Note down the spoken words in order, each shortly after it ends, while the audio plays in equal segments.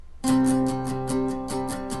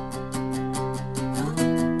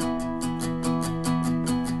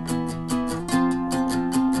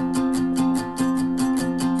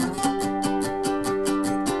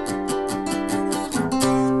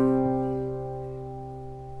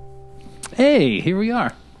Hey, here we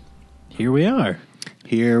are. Here we are.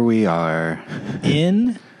 Here we are.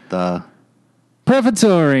 In the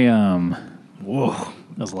Prefatorium. Whoa,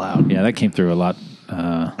 that was loud. Yeah, that came through a lot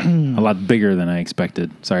bigger than I expected.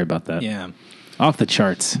 Sorry about that. Yeah. Off the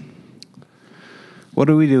charts. What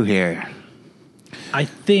do we do here? I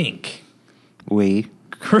think Let's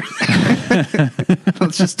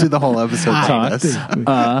just do the whole episode like this.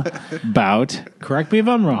 About. Correct me if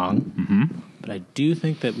I'm wrong, but I do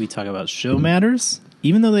think that we talk about show matters,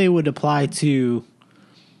 even though they would apply to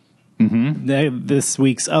this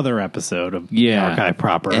week's other episode of Archive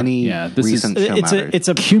Proper. Recent show matters. It's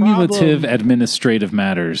a Cumulative problem. administrative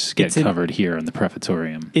matters get covered here in the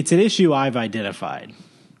Prefatorium. It's an issue I've identified,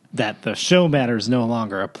 that the show matters no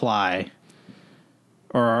longer apply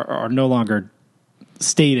or are no longer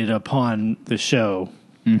stated upon the show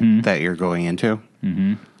that you're going into.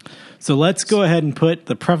 So let's go ahead and put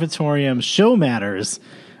the Prefatorium show matters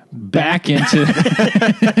Back into...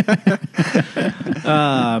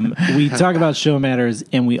 we talk about show matters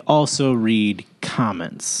and we also read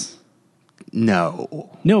comments. No,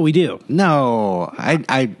 we do. No.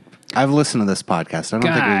 I've listened to this podcast. I don't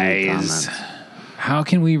think we read Guys, comments. how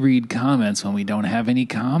can we read comments when we don't have any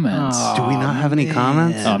comments? Do we not have any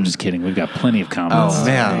comments? Oh, I'm just kidding. We've got plenty of comments. Oh,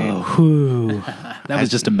 man. Whew. That was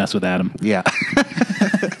just a mess with Adam. Yeah.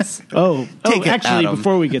 Actually, Adam.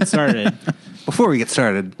 before we get started, Before we get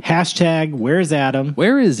started, hashtag where's Adam?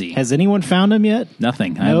 Where is he? Has anyone found him yet?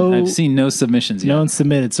 Nothing. No. I've seen no submissions yet. No one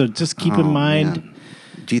submitted, so just keep in mind. man.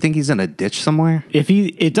 Do you think he's in a ditch somewhere?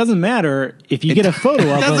 It doesn't matter if you get a photo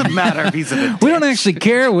of him. Doesn't matter if he's in a ditch. We don't actually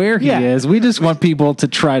care where he Yeah. is. We just want people to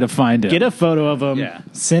try to find him. Get a photo of him. Yeah.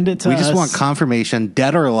 Send it to us. We just want confirmation,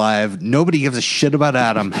 dead or alive. Nobody gives a shit about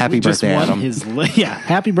Adam. Happy Just birthday, want Adam.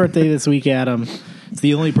 happy birthday this week, Adam. It's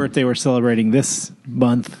the only birthday we're celebrating this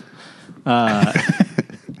month.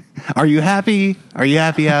 Are you happy? Are you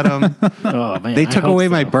happy, Adam? Oh man, They I took hope away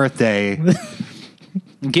so. my birthday.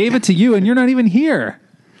 Gave it to you, and you're not even here.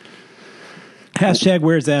 Hashtag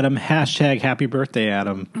where's Adam? Hashtag happy birthday,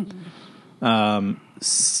 Adam.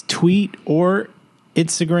 Tweet or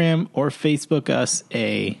Instagram or Facebook us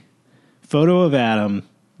a photo of Adam.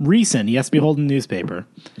 Recent. He has to be holding the newspaper.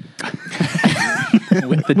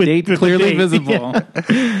 With the date with the clearly date, visible.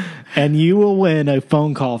 And you will win a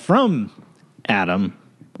phone call from Adam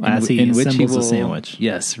as he in which he assembles will, a sandwich.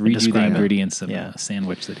 Yes, read you the describe it. ingredients of Yeah. a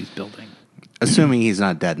sandwich that he's building. Assuming he's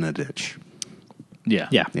not dead in a ditch. Yeah.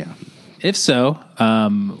 Yeah. Yeah. If so,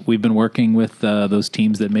 we've been working with those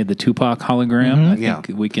teams that made the Tupac hologram. I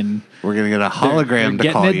think we can... We're going to get a hologram to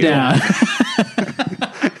getting call it you. down.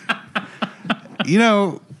 You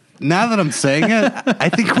know, now that I'm saying it, I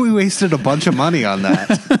think we wasted a bunch of money on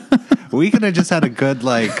that. We could have just had a good,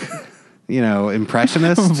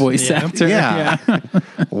 impressionist. Voice actor. Yeah.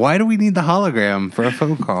 Why do we need the hologram for a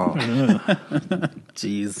phone call?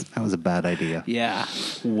 Jeez. That was a bad idea. Yeah.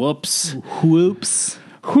 Whoops. Whoops.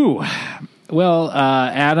 Whew. Well,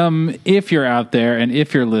 Adam, if you're out there and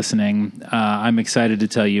if you're listening, I'm excited to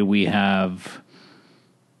tell you we have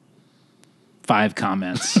 5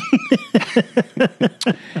 comments.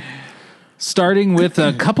 Starting with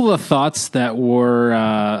a couple of thoughts that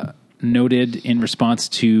were noted in response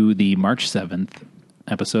to the March 7th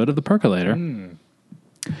episode of the Percolator.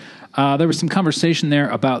 There was some conversation there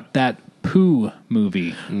about that Pooh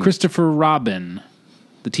movie, Christopher Robin,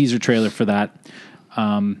 the teaser trailer for that.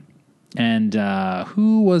 And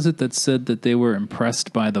who was it that said that they were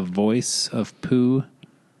impressed by the voice of Pooh?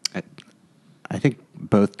 I think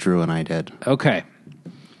both Drew and I did. Okay.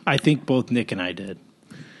 I think both Nick and I did.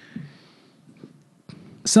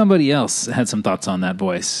 Somebody else had some thoughts on that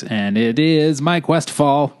voice, and it is Mike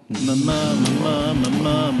Westfall. Mike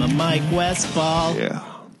Westfall. Yeah.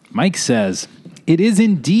 Mike says, "It is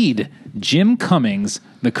indeed Jim Cummings,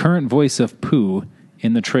 the current voice of Pooh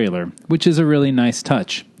in the trailer, which is a really nice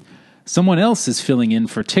touch. Someone else is filling in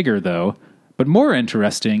for Tigger, though, but more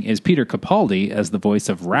interesting is Peter Capaldi as the voice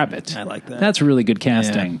of Rabbit. I like that. That's really good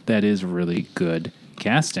casting. Yeah. That is really good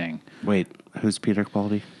casting. Wait, who's Peter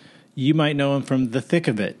Capaldi? You might know him from The Thick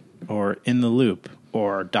of It, or In the Loop,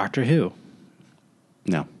 or Doctor Who.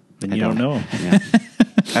 No. Then I you don't know him. Yeah.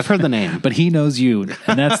 I've heard the name. But he knows you,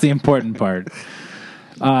 and that's the important part."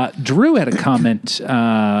 Drew had a comment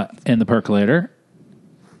in the Percolator.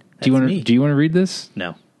 Do you want to read this?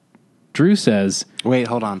 No. Drew says, Wait,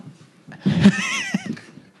 hold on.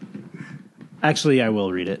 Actually, I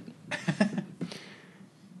will read it.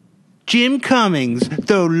 Jim Cummings,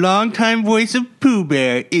 though longtime voice of Pooh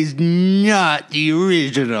Bear, is not the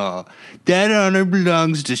original. That honor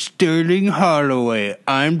belongs to Sterling Holloway.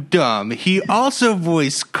 I'm dumb. He also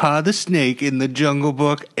voiced Kaa the Snake in The Jungle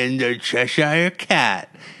Book and the Cheshire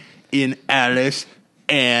Cat in Alice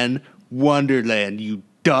and Wonderland, you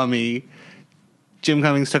dummy. Jim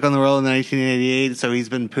Cummings took on the role in 1988, so he's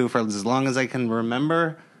been Pooh for as long as I can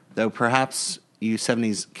remember, though perhaps you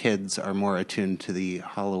 70s kids are more attuned to the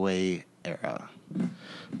Holloway era.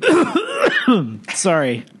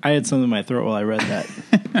 Sorry, I had something in my throat while I read that.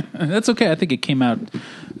 That's okay. I think it came out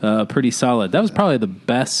pretty solid. That was probably the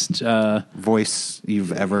best voice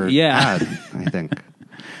you've ever Yeah. had, I think.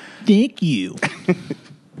 Thank you.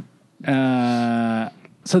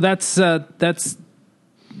 So that's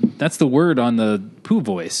the word on the Pooh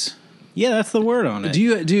voice. Yeah, that's the word on it.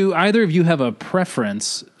 Do either of you have a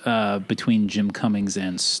preference between Jim Cummings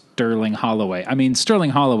and Sterling Holloway? I mean,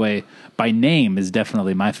 Sterling Holloway by name is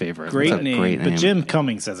definitely my favorite. Great name, great but name. Jim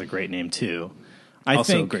Cummings has a great name too. I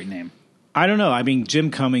Also think a great name. I don't know. I mean,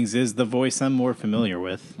 Jim Cummings is the voice I'm more familiar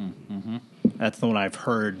with. Mm-hmm. That's the one I've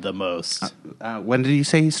heard the most. When did you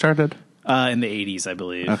say he started? In the 80s, I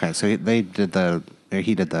believe. Okay, so he did the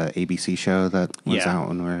ABC show that was Yeah. out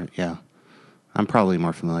when I'm probably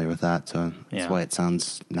more familiar with that, so that's Yeah. why it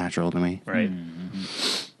sounds natural to me. Right.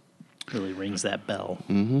 Really rings that bell.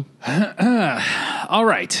 All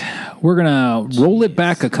right. We're going to roll it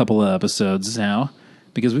back a couple of episodes now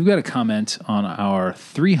because we've got a comment on our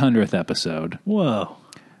 300th episode Whoa.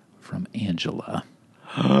 from Angela.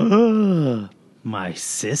 My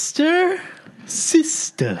sister?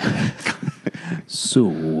 Sister.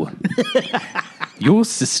 So, your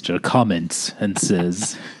sister comments and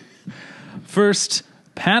says, first,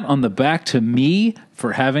 pat on the back to me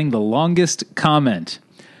for having the longest comment.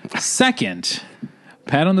 Second,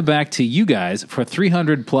 pat on the back to you guys for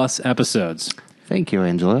 300 plus episodes. Thank you,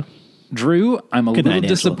 Angela. Drew, I'm a Good little night,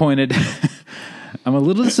 disappointed. I'm a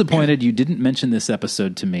little disappointed you didn't mention this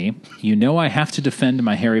episode to me. You know I have to defend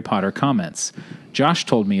my Harry Potter comments. Josh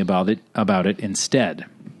told me about it instead.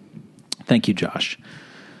 Thank you, Josh.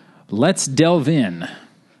 Let's delve in.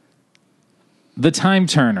 The Time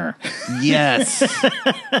Turner. Yes.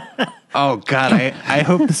 Oh, God, I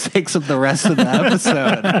hope this takes up the rest of the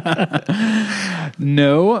episode.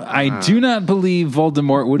 No, I do not believe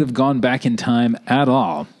Voldemort would have gone back in time at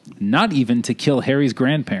all. Not even to kill Harry's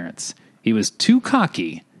grandparents. He was too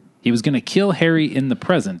cocky. He was going to kill Harry in the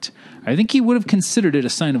present. I think he would have considered it a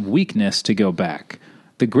sign of weakness to go back.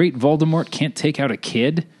 The great Voldemort can't take out a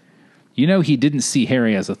kid. You know he didn't see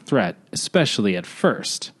Harry as a threat, especially at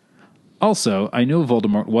first. Also, I know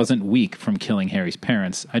Voldemort wasn't weak from killing Harry's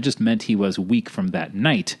parents. I just meant he was weak from that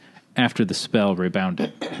night after the spell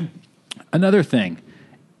rebounded. Another thing.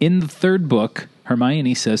 In the third book,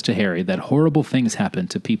 Hermione says to Harry that horrible things happen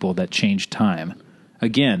to people that change time.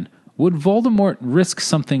 Again, would Voldemort risk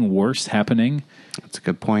something worse happening? That's a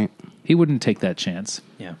good point. He wouldn't take that chance.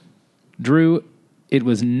 Yeah. Drew, it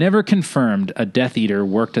was never confirmed a Death Eater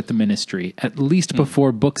worked at the Ministry, at least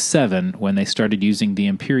before Book 7, when they started using the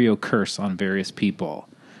Imperio Curse on various people.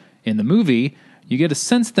 In the movie, you get a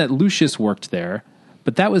sense that Lucius worked there,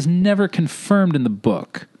 but that was never confirmed in the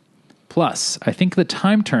book. Plus, I think the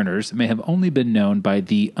Time Turners may have only been known by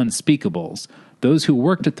the Unspeakables, those who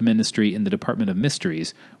worked at the Ministry in the Department of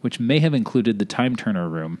Mysteries, which may have included the Time Turner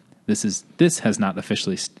room. This has not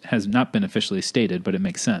been officially stated, but it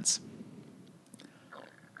makes sense.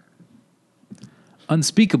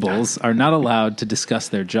 Unspeakables are not allowed to discuss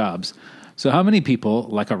their jobs. So how many people,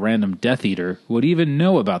 like a random Death Eater, would even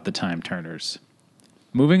know about the Time Turners?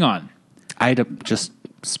 Moving on. Just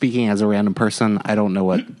speaking as a random person, I don't know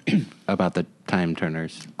what about the Time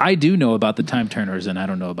Turners. I do know about the Time Turners, and I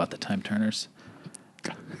don't know about the Time Turners.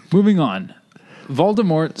 Moving on.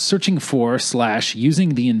 Voldemort searching for /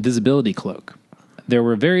 using the invisibility cloak. There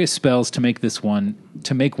were various spells to make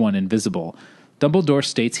one invisible. Dumbledore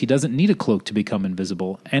states he doesn't need a cloak to become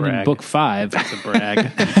invisible, and Brag. in Book 5... That's a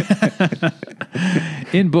brag.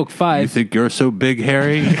 In Book 5... You think you're so big,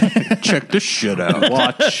 Harry? Check this shit out.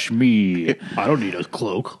 Watch me. I don't need a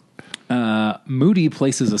cloak. Moody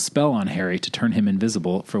places a spell on Harry to turn him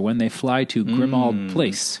invisible for when they fly to Grimmauld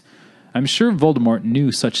Place. I'm sure Voldemort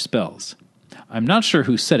knew such spells. I'm not sure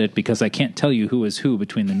who said it because I can't tell you who is who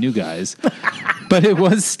between the new guys. But it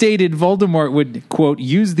was stated Voldemort would, quote,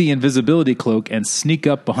 use the invisibility cloak and sneak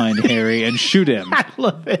up behind Harry and shoot him. I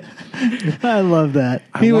love it. I love that.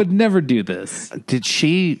 He would never do this. Did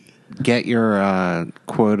she get your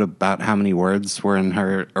quote about how many words were in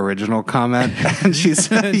her original comment? And she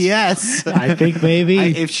said yes. I think maybe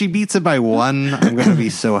If she beats it by one, I'm going to be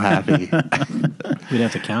so happy. we'd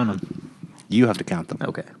have to count them. You have to count them.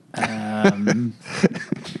 Okay.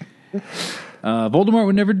 Voldemort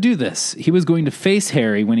would never do this. He was going to face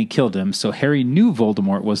Harry when he killed him, so Harry knew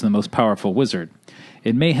Voldemort was the most powerful wizard.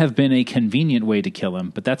 It may have been a convenient way to kill him,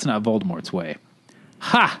 but that's not Voldemort's way.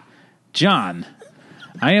 Ha! John,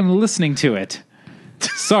 I am listening to it.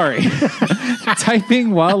 Sorry. Typing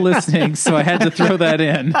while listening, so I had to throw that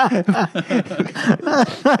in.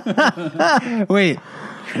 Wait,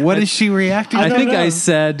 what is she reacting to? I think I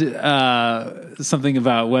said something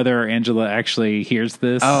about whether Angela actually hears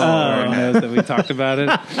this or knows that we talked about it.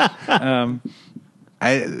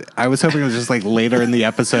 I was hoping it was just like later in the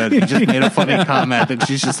episode. You just made a funny comment, and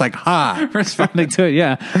she's just like, "Ha!" Responding to it.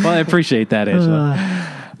 Yeah. Well, I appreciate that,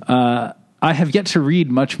 Angela. I have yet to read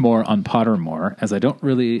much more on Pottermore, as I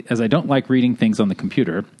don't like reading things on the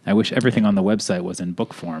computer. I wish everything on the website was in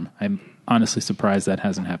book form. I'm honestly surprised that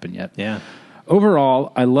hasn't happened yet. Yeah.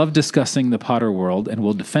 Overall, I love discussing the Potter world and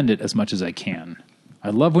will defend it as much as I can. I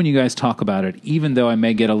love when you guys talk about it, even though I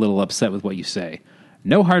may get a little upset with what you say.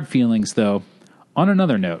 No hard feelings, though. On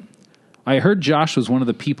another note, I heard Josh was one of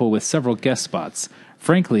the people with several guest spots.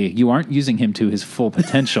 Frankly, you aren't using him to his full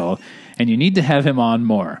potential, and you need to have him on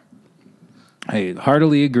more. I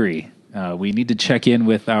heartily agree. We need to check in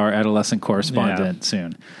with our adolescent correspondent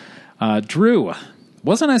soon. Drew,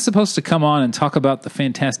 wasn't I supposed to come on and talk about the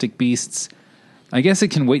Fantastic Beasts? I guess it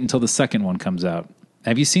can wait until the second one comes out.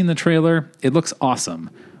 Have you seen the trailer? It looks awesome.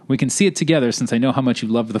 We can see it together since I know how much you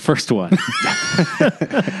loved the first one.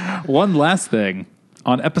 One last thing.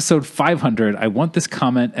 On episode 500, I want this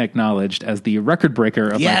comment acknowledged as the record breaker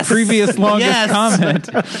of my previous longest comment,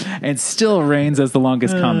 and still reigns as the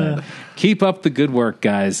longest comment. Keep up the good work,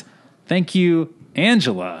 guys. Thank you,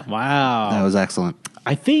 Angela. Wow. That was excellent.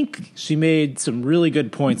 I think she made some really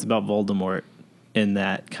good points about Voldemort in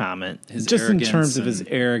that comment. Just in terms of his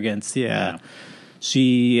arrogance, yeah.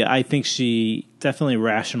 I think she definitely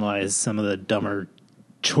rationalized some of the dumber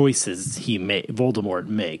choices Voldemort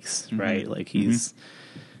makes, right? Like he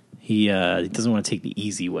doesn't want to take the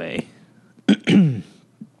easy way.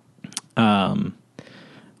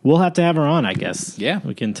 We'll have to have her on, I guess. Yeah.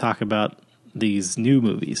 We can talk about these new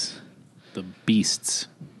movies. The Beasts.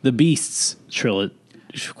 The Beasts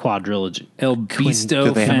quadrilogy. El Beasto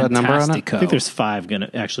do they have a number on it? Fantastico. I think there's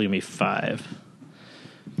gonna be 5.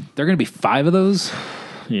 There are going to be 5 of those?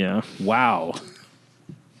 Yeah. Wow.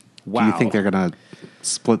 Do you think they're going to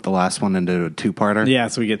split the last one into a two-parter? Yeah,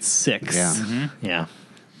 so we get 6. Yeah. Yeah.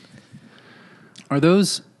 Are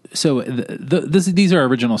those... So these are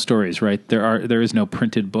original stories, right? There is no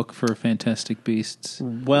printed book for Fantastic Beasts?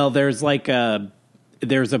 Well, there's a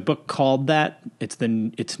book called that. It's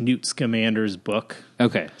Newt Scamander's book.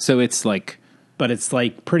 Okay, so it's like... But it's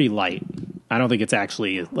like pretty light. I don't think it's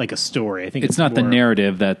actually like a story. I think it's not the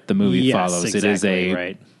narrative that the movie follows. Exactly, it is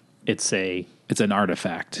right. It's an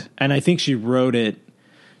artifact. And I think she wrote it.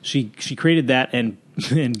 She created that and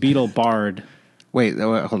Beetle Bard. Wait,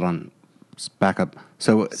 hold on. Back up.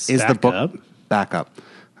 So is the book back up?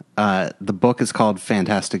 The book is called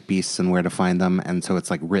Fantastic Beasts and Where to Find Them, and so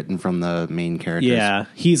it's like written from the main characters. Yeah,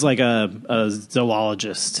 he's like a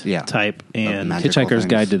zoologist type, and Hitchhiker's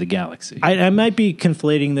Guide to the Galaxy. I might be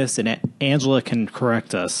conflating this, and Angela can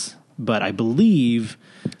correct us, but I believe.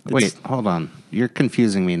 Wait, hold on. You're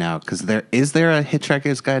confusing me now because is there a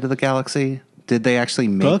Hitchhiker's Guide to the Galaxy? Did they actually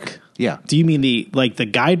make book? Yeah. Do you mean the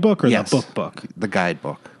guidebook or Yes. the book? The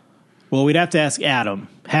guidebook. Well, we'd have to ask Adam.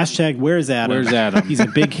 # Where's Adam? Where's Adam? He's a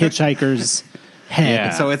big Hitchhiker's head. Yeah.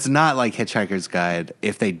 So it's not like Hitchhiker's Guide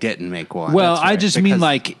if they didn't make one. Well, That's right, I just mean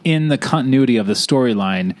like in the continuity of the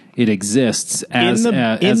storyline, it exists as In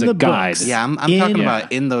a the guide. books. Yeah, I'm talking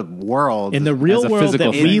about in the world. In the real as a world that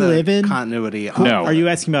physical we the live in. continuity. No. Are you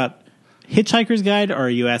asking about Hitchhiker's Guide, or are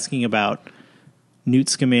you asking about Newt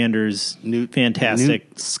Scamander's Fantastic?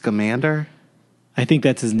 Newt Scamander? I think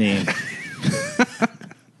that's his name.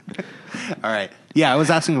 All right. Yeah, I was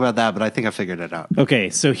asking about that, but I think I figured it out. Okay,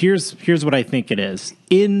 so here's what I think it is.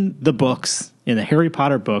 In the books, in the Harry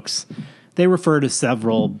Potter books, they refer to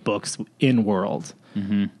several books in world.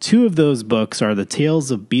 Mm-hmm. 2 of those books are the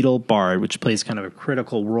Tales of Beetle Bard, which plays kind of a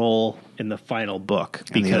critical role in the final book.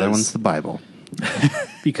 And the other one's the Bible.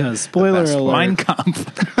 Because, spoiler alert... Mein Kampf.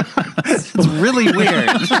 It's really weird.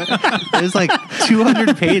 There's like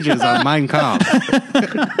 200 pages on Mein Kampf.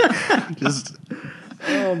 Just...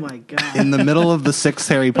 Oh my god! In the middle of the 6th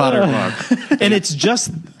Harry Potter book, and it's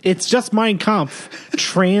just Mein Kampf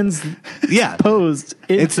transposed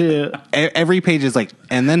into every page is like,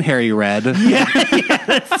 and then Harry read. Yeah,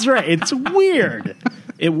 that's right. It's weird.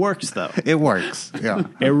 It works though. It works. Yeah,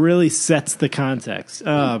 it really sets the context.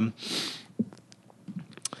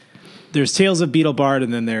 There's Tales of Beetle Bard,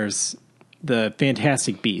 and then there's the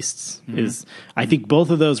Fantastic Beasts. Is I think both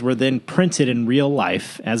of those were then printed in real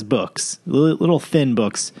life as books, little thin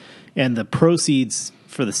books, and the proceeds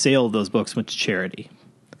for the sale of those books went to charity.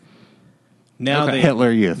 Now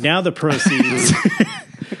Hitler Youth. Now the proceeds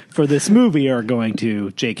for this movie are going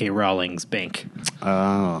to J.K. Rowling's bank.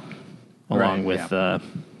 Oh, along with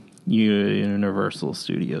Universal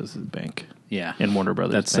Studios' bank. Yeah, and Warner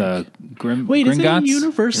Brothers. That's Wait, Gringotts? Isn't it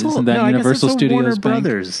Universal? Isn't that Universal Studios Warner bank?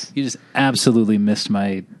 Brothers. You just absolutely missed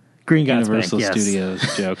my Gringotts Universal bank, yes.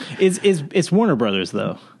 Studios joke. It's Warner Brothers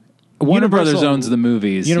though. Warner Brothers owns the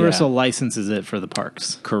movies. Universal licenses it for the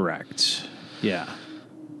parks. Correct. Yeah.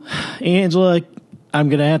 Angela, I'm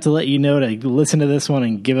going to have to let you know to listen to this one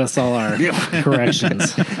and give us all our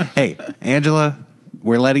corrections. Hey, Angela,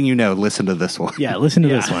 we're letting you know. Listen to this one. Yeah, listen to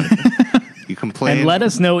this one. You complain. And let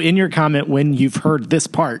us know in your comment when you've heard this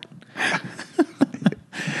part.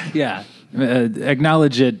 Yeah.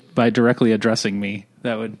 Acknowledge it by directly addressing me.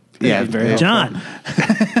 That would be very helpful. John.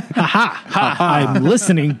 I'm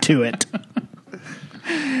listening to it.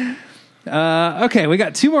 Okay, we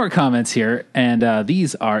got 2 more comments here, and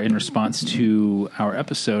these are in response to our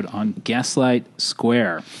episode on Gaslight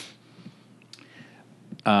Square.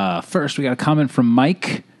 First, we got a comment from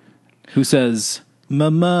Mike, who says,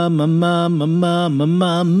 "Mama, mama, mama,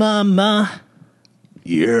 mama, mama."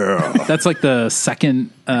 Yeah, that's like the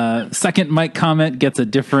second Mike comment gets a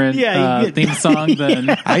different theme song than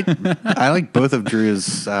I like both of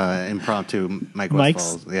Drew's impromptu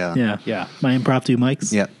Mike's. Yeah. My impromptu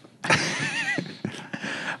Mike's. Yep.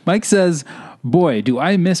 Mike says, "Boy, do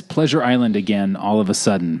I miss Pleasure Island again all of a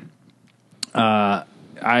sudden."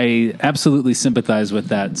 I absolutely sympathize with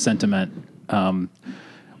that sentiment.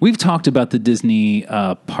 We've talked about the Disney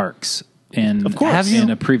parks in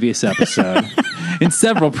a previous episode. In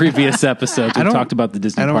several previous episodes, we've talked about the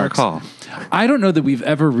Disney parks. I don't recall. I don't know that we've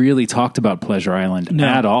ever really talked about Pleasure Island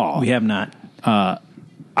at all. We have not. I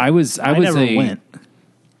never went.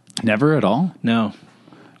 Never at all? No.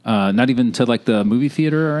 Not even to like the movie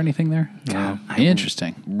theater or anything there? Yeah.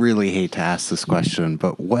 Interesting. Really hate to ask this question,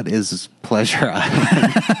 but what is Pleasure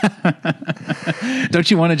Island? Don't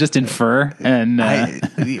you want to just infer and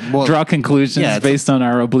draw conclusions based on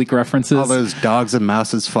our oblique references? All those dogs and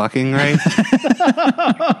mouses fucking, right?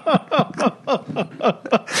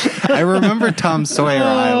 I remember Tom Sawyer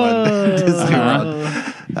Island. Disney World.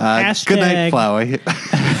 Good night, Flowey.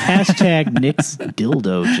 Hashtag Nick's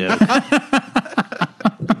dildo joke.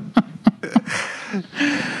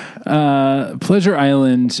 Pleasure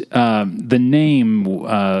Island, the name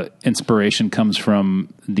inspiration comes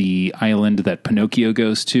from the island that Pinocchio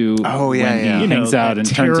goes to when he hangs out and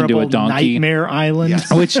turns into a donkey. Nightmare Island.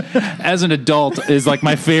 Yes. Which, as an adult, is like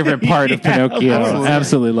my favorite part of Pinocchio.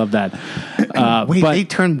 Absolutely love that. Wait, they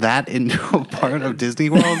turned that into a part of Disney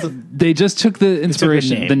World? They just took the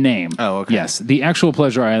inspiration, the name. Oh, okay. Yes. The actual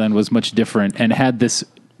Pleasure Island was much different and had this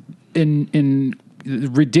in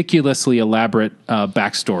ridiculously elaborate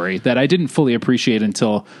backstory that I didn't fully appreciate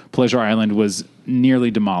until Pleasure Island was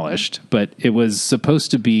nearly demolished. But it was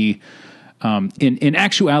supposed to be, in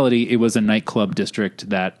actuality, it was a nightclub district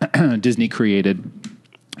that Disney created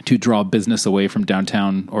to draw business away from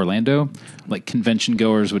downtown Orlando. Like convention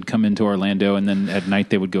goers would come into Orlando, and then at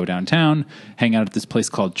night they would go downtown, hang out at this place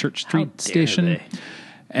called Church Street Station.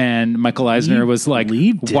 And Michael Eisner was like,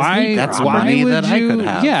 "Why? That's why money would that I could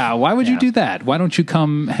have. Yeah, why would you do that? Why don't you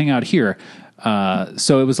come hang out here?"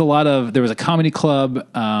 So it was there was a comedy club.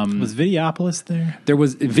 Was Videopolis there? There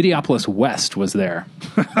was Videopolis West was there.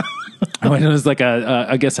 It was like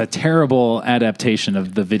I guess a terrible adaptation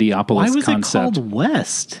of the Videopolis Why was concept. it called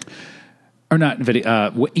West? Or not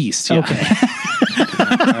East. Yeah. Okay.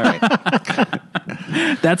 All right.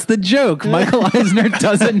 That's the joke. Michael Eisner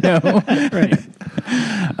doesn't know. Right.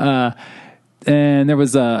 And there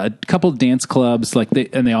was a couple dance clubs,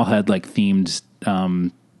 they all had like themed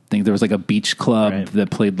things. There was like a beach club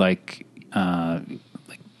that played like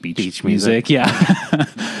beach music. Yeah.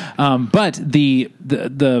 But the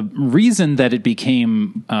reason that it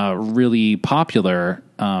became really popular,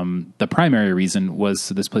 the primary reason was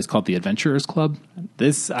this place called the Adventurers Club.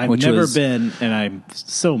 I've never been, and I'm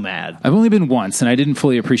so mad. I've only been once, and I didn't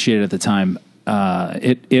fully appreciate it at the time.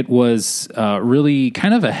 It was really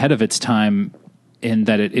kind of ahead of its time in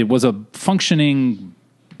that it was a functioning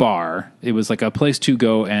bar. It was like a place to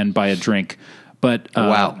go and buy a drink. But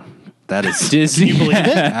wow. That is Disney. Can you believe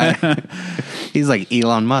it? He's like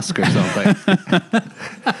Elon Musk or something.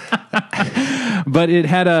 But it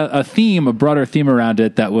had a theme, a broader theme around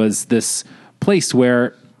it that was this place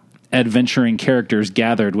where adventuring characters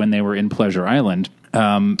gathered when they were in Pleasure Island.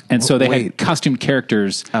 And so they had costumed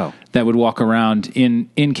characters that would walk around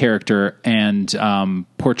in character and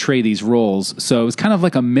portray these roles. So it was kind of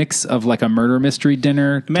like a mix of like a murder mystery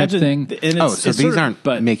dinner type thing. So these aren't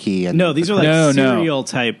Mickey and... No, these are like serial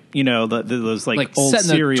type, those like old set in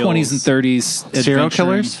the 20s and 30s. Serial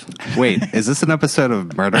killers? Wait, is this an episode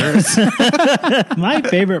of Murderers? My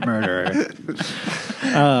favorite murderer.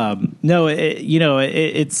 No,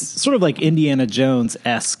 it's sort of like Indiana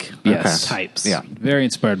Jones-esque types. Yeah. Very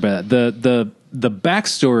inspired by that. The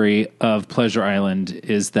backstory of Pleasure Island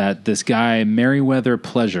is that this guy, Meriwether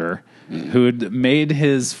Pleasure, who had made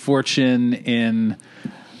his fortune in,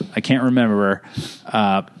 I can't remember,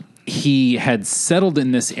 he had settled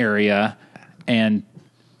in this area, and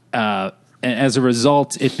as a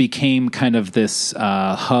result, it became kind of this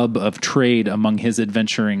hub of trade among his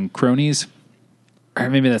adventuring cronies. Or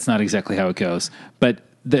maybe that's not exactly how it goes, but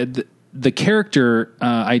the character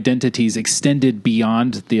identities extended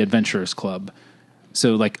beyond the Adventurers Club.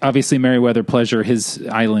 So, like, obviously, Meriwether Pleasure, his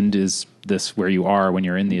island is this where you are when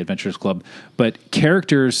you're in the Adventurers Club. But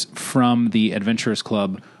characters from the Adventurers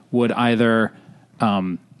Club would either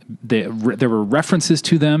there were references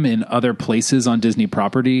to them in other places on Disney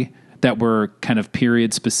property that were kind of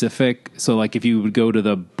period specific. So, like, if you would go to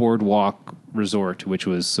the Boardwalk Resort, which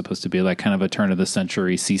was supposed to be like kind of a turn of the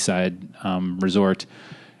century seaside resort,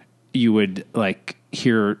 you would like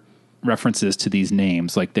hear references to these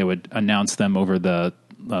names. Like they would announce them over the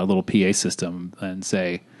little PA system and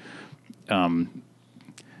say,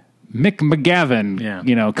 Mick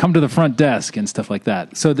McGavin, come to the front desk and stuff like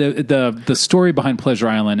that. So the story behind Pleasure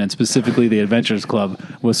Island and specifically the Adventurers Club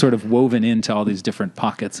was sort of woven into all these different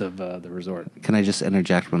pockets of the resort. Can I just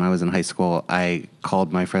interject? When I was in high school, I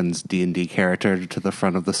called my friend's D&D character to the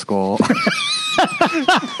front of the school.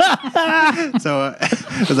 So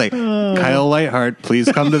it was like, Kyle Lightheart, please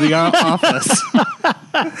come to the office.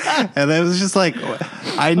 And it was just like,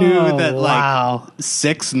 I knew that like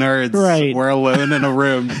 6 nerds were alone in a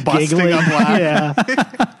room busting up laughing. Yeah.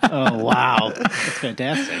 Oh, wow. That's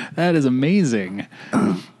fantastic. That is amazing.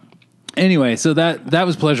 Anyway, so that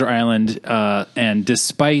was Pleasure Island. And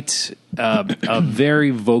despite a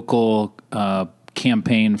very vocal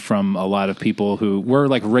campaign from a lot of people who were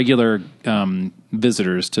like regular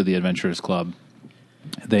visitors to the Adventurers Club,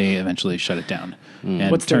 they eventually shut it down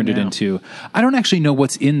and turned it into... I don't actually know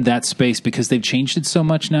what's in that space because they've changed it so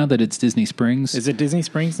much now that it's Disney Springs. Is it Disney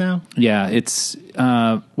Springs now? Yeah, it's...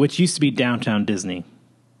 which used to be Downtown Disney.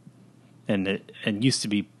 And used to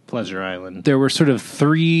be Pleasure Island. There were sort of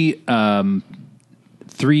three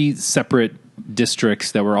separate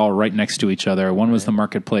districts that were all right next to each other. One was the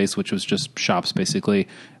marketplace, which was just shops, basically.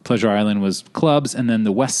 Pleasure Island was clubs, and then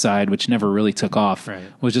the west side, which never really took off,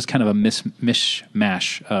 was just kind of a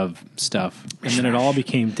mishmash of stuff. And then it all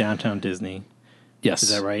became Downtown Disney. Yes. Is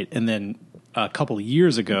that right? And then a couple of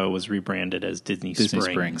years ago was rebranded as Disney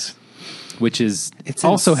Springs. Which is it's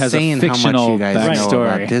also has a fictional how much you guys backstory. know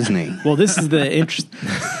about Disney. Well, this is the interest.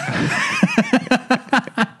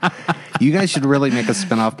 You guys should really make a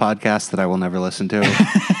spin-off podcast that I will never listen to.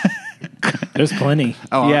 There's plenty.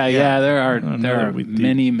 Oh, yeah. There are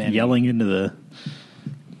many yelling into the.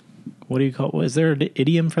 What do you call? Is there an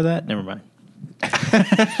idiom for that? Never mind.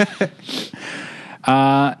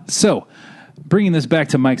 So, bringing this back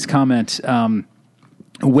to Mike's comment,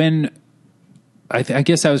 when I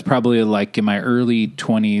guess I was probably like in my early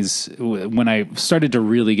 20s when I started to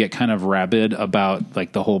really get kind of rabid about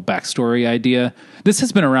like the whole backstory idea. This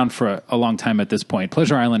has been around for a long time at this point.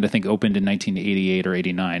 Pleasure Island, I think, opened in 1988 or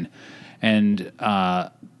 89. And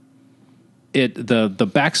the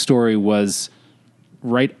backstory was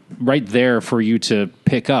right there for you to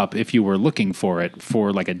pick up if you were looking for it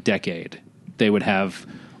for like a decade. They would have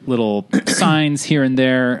little signs here and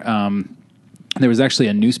there. There was actually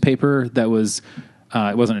a newspaper that was,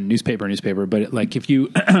 it wasn't a newspaper, but like if you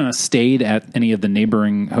stayed at any of the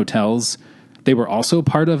neighboring hotels, they were also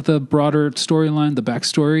part of the broader storyline, the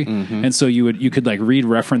backstory. Mm-hmm. And so you could like read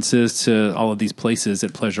references to all of these places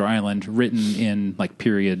at Pleasure Island written in like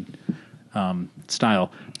period style.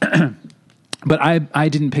 But I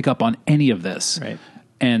didn't pick up on any of this. Right.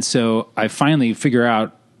 And so I finally figure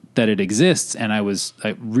out that it exists, and I was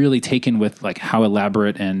really taken with like how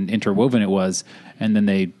elaborate and interwoven it was. And then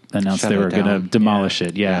they announced they were going to demolish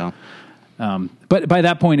it. Yeah. But by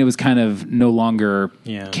that point, it was kind of no longer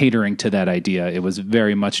catering to that idea. It was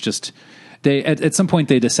very much just they. At some point,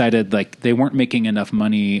 they decided like they weren't making enough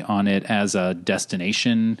money on it as a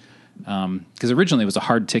destination. Because originally it was a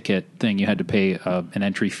hard ticket thing. You had to pay an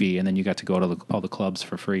entry fee, and then you got to go to all the clubs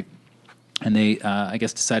for free. And they, I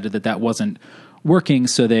guess, decided that wasn't working,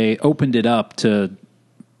 so they opened it up to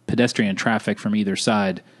pedestrian traffic from either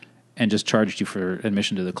side and just charged you for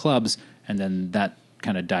admission to the clubs, and then that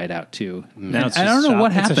kind of died out too. Now it's I don't know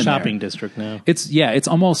what happened. It's a shopping there. district now. It's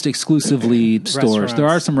almost exclusively stores. There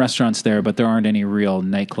are Restaurants. some restaurants there, but there aren't any real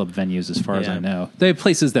nightclub venues as far as I know. They have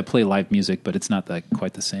places that play live music, but it's not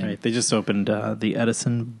quite the same. Right. They just opened the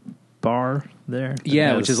Edison bar there.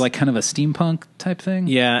 Yeah, which is like kind of a steampunk type thing.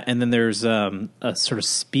 Yeah, and then there's a sort of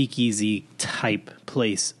speakeasy type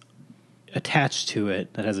place attached to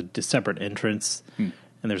it that has a separate entrance.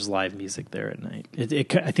 And there's live music there at night.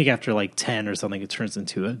 I think after like 10 or something, it turns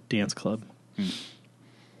into a dance club.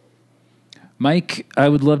 Mike, I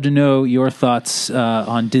would love to know your thoughts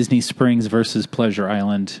on Disney Springs versus Pleasure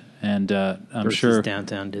Island, and I'm versus sure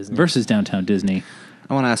Downtown Disney. versus Downtown Disney.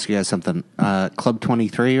 I want to ask you guys something. Club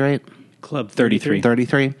 23, right? Club 33.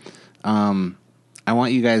 33. I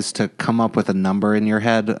want you guys to come up with a number in your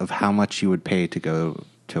head of how much you would pay to go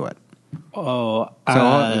to it. Oh,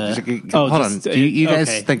 Hold on. You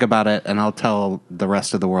guys think about it, and I'll tell the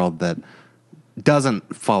rest of the world that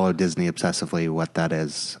doesn't follow Disney obsessively what that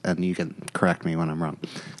is, and you can correct me when I'm wrong.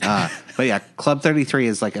 But yeah, Club 33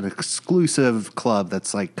 is like an exclusive club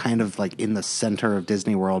that's like kind of like in the center of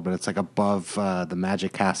Disney World, but it's like above the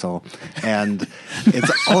Magic Castle, and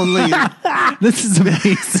it's only. This is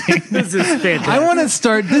amazing. This is fantastic. I want to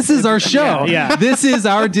start. This is our show. Yeah. This is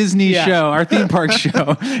our Disney show, our theme park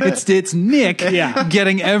show. It's Nick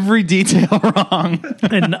getting every detail wrong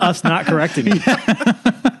and us not correcting it.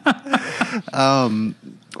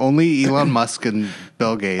 Only Elon Musk and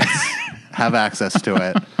Bill Gates have access to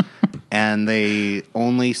it, and they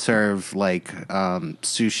only serve like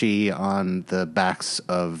sushi on the backs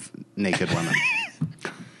of naked women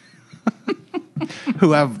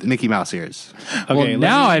who have Mickey Mouse ears. Okay,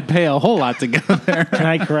 now I'd pay a whole lot to go there. Can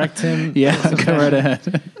I correct him? Yeah, go right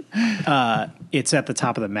ahead. It's at the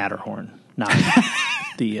top of the Matterhorn, not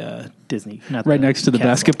the Disney. Not Right the next to the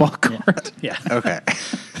castle. basketball court. Yeah. Okay.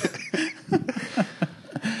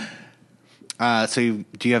 So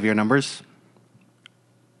do you have your numbers?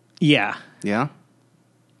 Yeah. Yeah?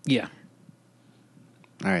 Yeah.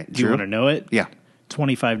 All right. Do you want to know it? Yeah.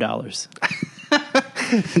 $25.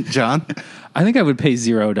 John? I think I would pay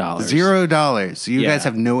 $0. $0. You Yeah. guys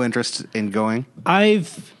have no interest in going?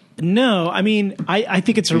 No, I mean, I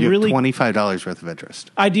think it's a You have really $25 worth of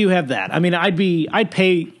interest. I do have that. I mean, I'd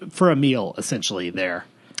pay for a meal essentially there.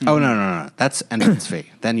 Oh, no. That's entrance fee.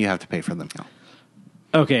 Then you have to pay for the meal.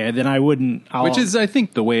 Okay, then I wouldn't. Which is, I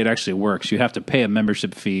think, the way it actually works. You have to pay a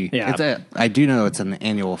membership fee. Yeah. I do know it's an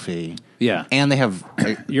annual fee. Yeah. And they have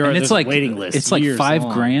And there's it's a like waiting list. It's like years $5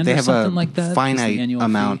 long. grand they or have something a like that. is the finite annual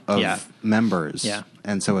amount fee. of members. Yeah.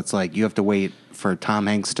 And so it's like you have to wait for Tom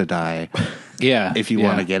Hanks to die Yeah. if you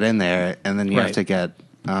want to get in there, and then you have Right. to get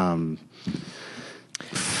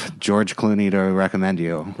George Clooney to recommend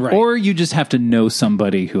you. Right. Or you just have to know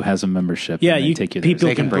somebody who has a membership. Yeah, and they take you there. people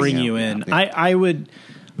They can can bring bring you you. in. Yeah.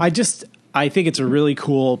 I think it's a really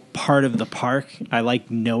cool part of the park. I like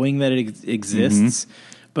knowing that it exists,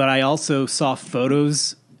 but I also saw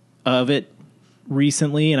photos of it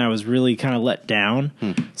recently, and I was really kind of let down.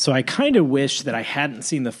 So I kind of wish that I hadn't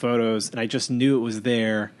seen the photos, and I just knew it was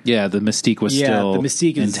there. Yeah, the mystique was still the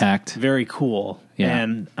mystique is intact. very cool. Yeah.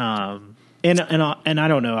 And I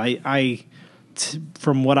don't know.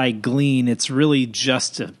 From what I glean, it's really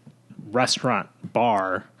just a restaurant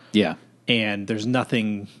bar. Yeah. And there's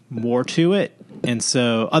nothing more to it. And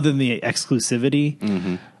so, other than the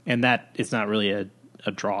exclusivity, and that it's not really a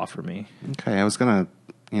draw for me. Okay, I was gonna,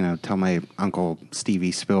 tell my uncle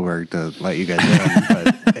Stevie Spielberg to let you guys in,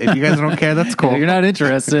 but if you guys don't care, that's cool. You're not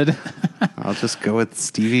interested. I'll just go with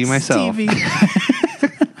Stevie myself. Stevie.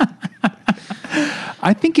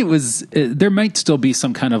 I think it was. There might still be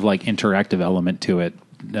some kind of like interactive element to it,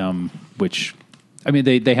 which. I mean,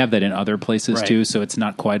 they have that in other places Right. too, so it's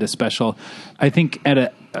not quite as special. I think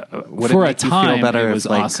at Would for it a make you time feel better it was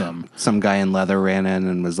if, like, awesome. Some guy in leather ran in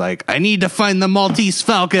and was like, "I need to find the Maltese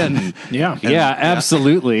Falcon." Yeah. Yeah,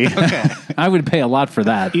 absolutely. Okay. I would pay a lot for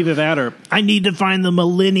that. Either that or I need to find the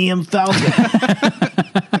Millennium Falcon.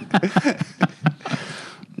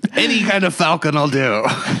 Any kind of falcon will do.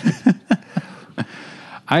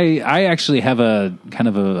 I actually have a kind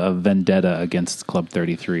of a vendetta against Club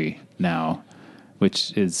 33 now,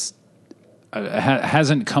 which is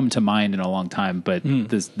hasn't come to mind in a long time, but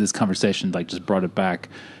this conversation like just brought it back.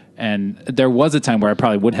 And there was a time where I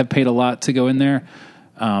probably would have paid a lot to go in there,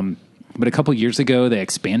 but a couple years ago they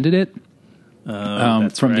expanded it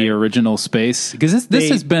from the original space because this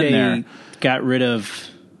has been there. Got rid of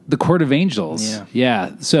The Court of Angels.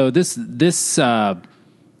 Yeah. So this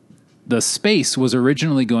the space was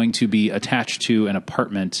originally going to be attached to an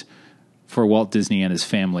apartment for Walt Disney and his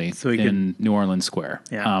family in New Orleans Square,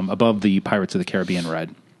 above the Pirates of the Caribbean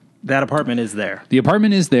ride. That apartment is there. The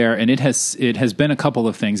apartment is there, and it has been a couple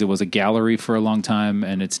of things. It was a gallery for a long time,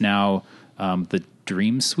 and it's now the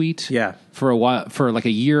Dream Suite. Yeah. For a while, for like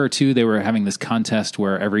a year or two, they were having this contest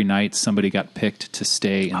where every night somebody got picked to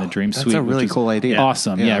stay in the Dream Suite. That's a really cool idea.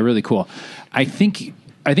 Awesome. Yeah, really cool. I think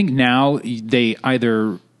now they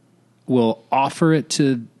either will offer it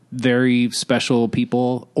to very special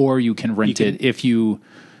people, or you can rent it if you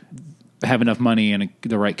have enough money and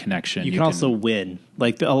the right connection. You can also win.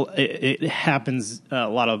 Like it happens. A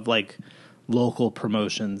lot of like local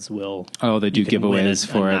promotions will. Oh, they do giveaways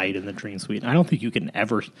for a night in the Dream Suite. I don't think you can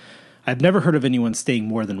ever. I've never heard of anyone staying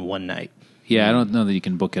more than one night. Yeah, I don't know that you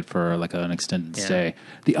can book it for like an extended stay.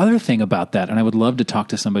 The other thing about that, and I would love to talk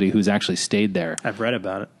to somebody who's actually stayed there. I've read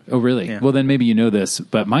about it. Oh, really? Yeah. Well, then maybe you know this,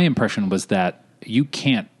 but my impression was that you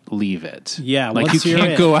can't leave it. Yeah, like you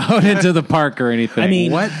can't go out into the park or anything. I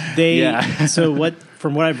mean, what they? Yeah. So what?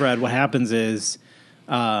 From what I've read, what happens is,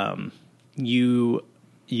 you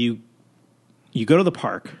go to the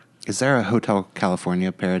park. Is there a Hotel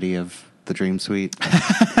California parody of the Dream Suite?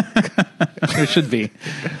 There should be.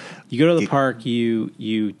 You go to the park.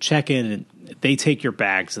 You check in, and they take your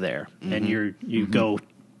bags there, and you go,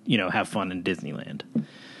 have fun in Disneyland,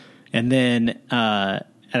 and then at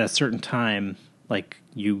a certain time. Like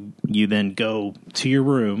you then go to your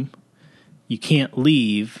room. You can't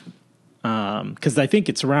leave because I think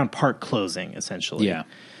it's around park closing. Essentially, yeah.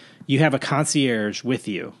 You have a concierge with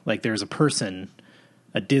you. Like there's a person,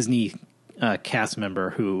 a Disney cast member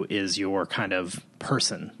who is your kind of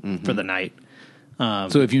person for the night.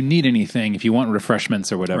 So if you need anything, if you want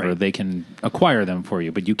refreshments or whatever, they can acquire them for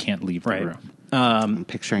you, but you can't leave the room. I'm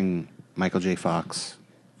picturing Michael J. Fox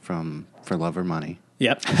from For Love or Money.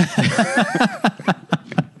 Yep.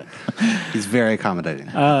 He's very accommodating.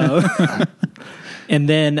 And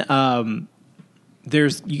then you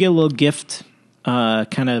get a little gift,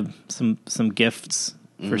 kind of some gifts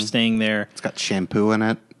for staying there. It's got shampoo in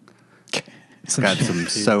it. It's got some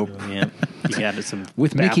soap. Yeah. You got some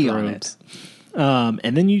with Mickey on it.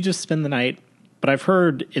 And then you just spend the night. But I've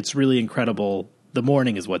heard it's really incredible. The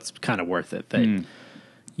morning is what's kind of worth it. That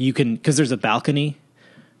you can, because there's a balcony.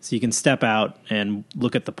 So you can step out and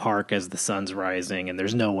look at the park as the sun's rising, and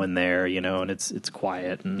there's no one there, and it's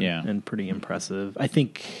quiet and pretty impressive.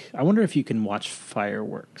 I wonder if you can watch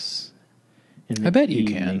fireworks. I bet you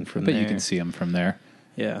can. I bet you can see them from there.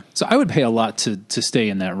 Yeah. So I would pay a lot to stay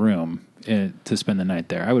in that room to spend the night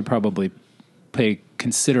there. I would probably pay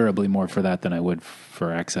considerably more for that than I would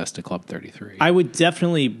for access to Club 33. I would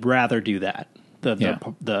definitely rather do that,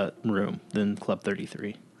 the room, than Club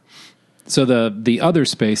 33. So the other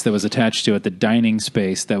space that was attached to it, the dining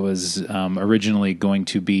space that was originally going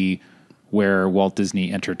to be where Walt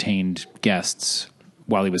Disney entertained guests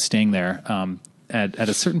while he was staying there, at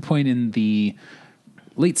a certain point in the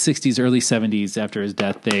late 60s, early 70s after his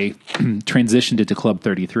death, they transitioned it to Club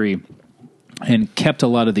 33 and kept a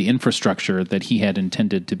lot of the infrastructure that he had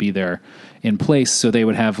intended to be there in place. So they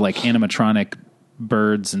would have like animatronic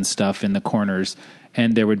birds and stuff in the corners,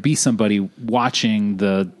 and there would be somebody watching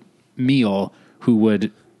the meal who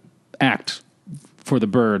would act for the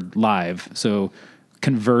bird live, so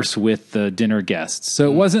converse with the dinner guests.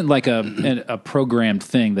 So it wasn't like a programmed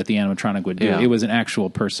thing that the animatronic would do. It was an actual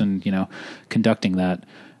person, conducting that.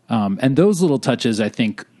 And those little touches, I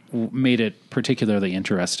think, made it particularly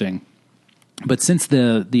interesting. But since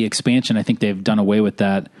the expansion, I think they've done away with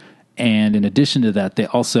that. And in addition to that, they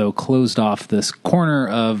also closed off this corner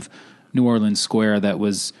of New Orleans Square that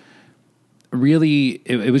was really,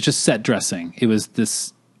 it was just set dressing. It was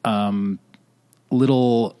this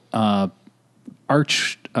little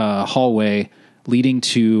arched hallway leading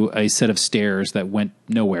to a set of stairs that went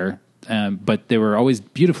nowhere, but they were always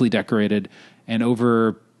beautifully decorated. And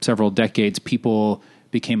over several decades, people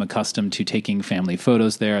became accustomed to taking family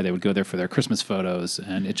photos there. They would go there for their Christmas photos,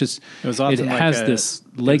 and it was often has this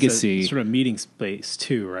legacy, sort of meeting space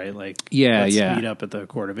too, right? Like let's meet up at the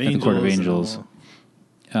Court of Angels.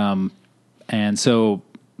 And so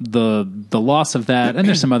the loss of that, and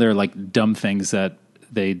there's some other like dumb things that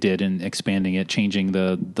they did in expanding it, changing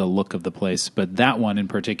the look of the place, but that one in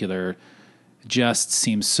particular just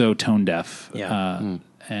seems so tone deaf.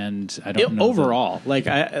 And I don't know. Overall,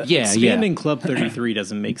 expanding Club 33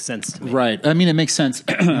 doesn't make sense to me. Right. I mean, it makes sense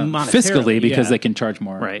fiscally because they can charge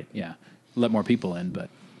more. Right. Yeah. Let more people in. But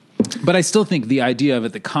I still think the idea of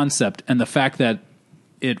it, the concept, and the fact that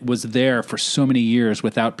it was there for so many years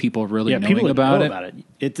without people really knowing about it.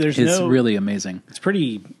 It's really amazing. It's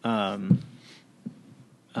pretty subtle.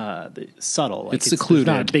 Like it's secluded.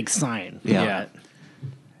 It's not a big sign. Yeah.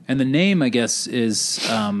 And the name, I guess, is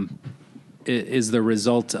the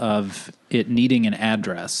result of it needing an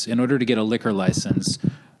address in order to get a liquor license.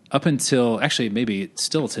 Up until actually maybe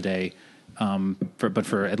still today, but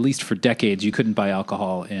for at least for decades, you couldn't buy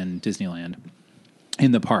alcohol in Disneyland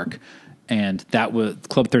in the park. And that was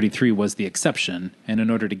Club 33 was the exception. And in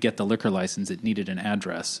order to get the liquor license, it needed an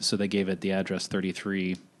address. So they gave it the address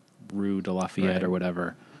 33 Rue de Lafayette or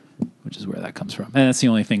whatever, which is where that comes from. And that's the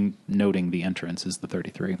only thing noting the entrance is the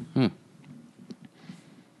 33.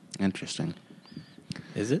 Interesting.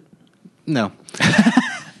 Is it? No.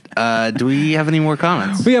 Do we have any more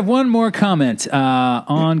comments? We have one more comment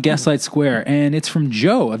on Gaslight Square, and it's from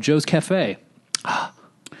Joe of Joe's Cafe.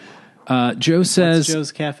 Joe says... What's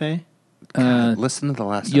Joe's Cafe? Listen to the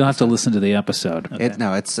last You'll have to listen to the episode. Okay.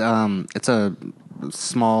 It's a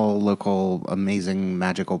small, local, amazing,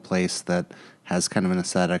 magical place that has kind of an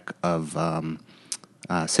aesthetic of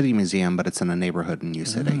City Museum, but it's in a neighborhood in U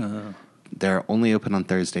City. They're only open on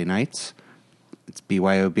Thursday nights. It's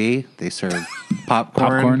BYOB. They serve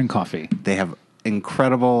popcorn and coffee. They have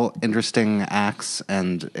incredible, interesting acts,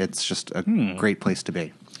 and it's just a great place to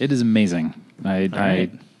be. It is amazing. I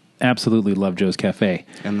absolutely love Joe's Cafe.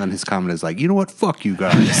 And then his comment is like, you know what? Fuck you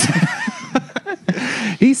guys.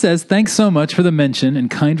 He says, thanks so much for the mention and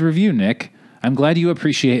kind review, Nick. I'm glad you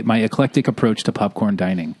appreciate my eclectic approach to popcorn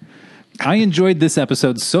dining. I enjoyed this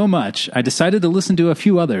episode so much, I decided to listen to a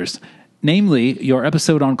few others, namely your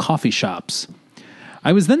episode on coffee shops.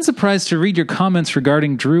 I was then surprised to read your comments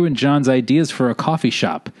regarding Drew and John's ideas for a coffee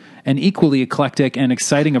shop, an equally eclectic and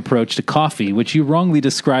exciting approach to coffee, which you wrongly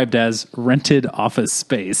described as rented office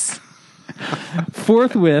space.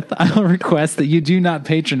 Forthwith, I'll request that you do not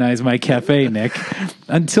patronize my cafe, Nick,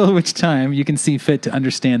 until which time you can see fit to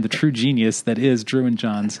understand the true genius that is Drew and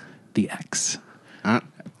John's The X.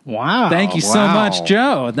 Wow. Thank you so much,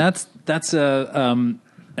 Joe. That's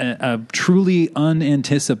a truly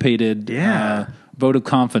unanticipated vote of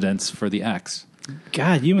confidence for The X.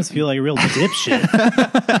 God, you must feel like a real dipshit.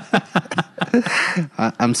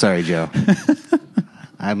 I'm sorry, Joe.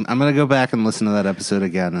 I'm going to go back and listen to that episode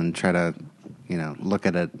again and try to, look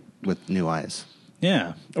at it with new eyes.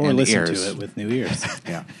 Yeah, or and listen ears. to it with new ears.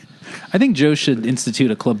 Yeah. I think Joe should institute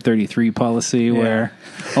a Club 33 policy where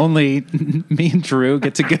only me and Drew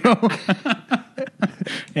get to go.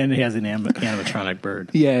 And he has an animatronic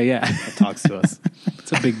bird. Yeah. That talks to us.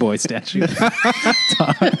 It's a big boy statue.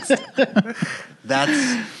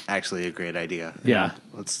 That's actually a great idea. Yeah.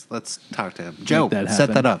 Let's talk to him. Joe, that set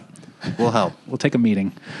happen. that up. We'll help. We'll take a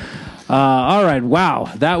meeting. All right.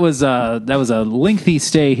 Wow. That was a lengthy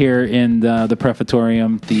stay here in the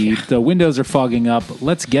Prefectorium. The windows are fogging up.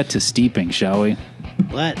 Let's get to steeping, shall we?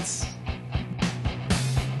 Let's.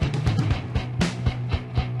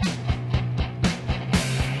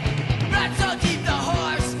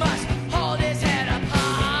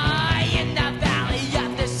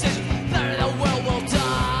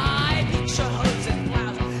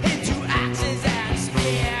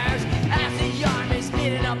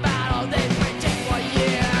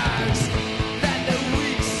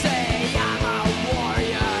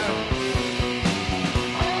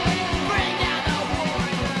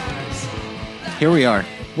 Here we are.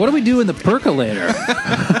 What do we do in the Percolator?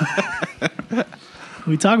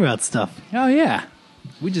 We talk about stuff. Oh, yeah.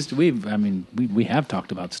 We have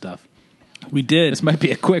talked about stuff. We did. This might be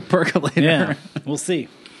a quick Percolator. Yeah, we'll see.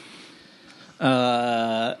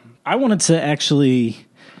 I wanted to actually...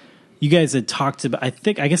 You guys had talked about... I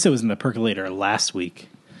guess it was in the Percolator last week.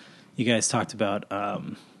 You guys talked about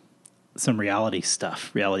some reality stuff,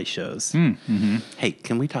 reality shows. Mm-hmm. Hey,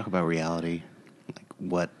 can we talk about reality? Like,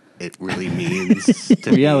 what it really means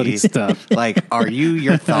to reality be? Stuff. Like, are you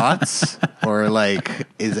your thoughts? Or, like,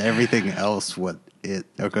 is everything else what it...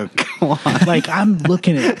 Okay, go on. Like, I'm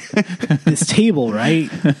looking at this table, right?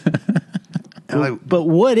 But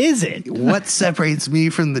what is it? What separates me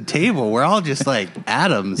from the table? We're all just like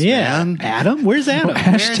atoms, man. Adam? Where's Adam?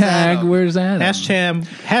 Hashtag, where's Adam?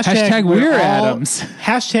 Hashtag we're all- Adams.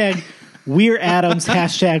 Hashtag we're Adams.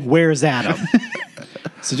 Hashtag where's Adam?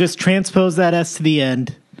 So just transpose that S to the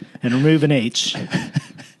end and remove an H.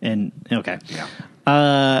 And okay.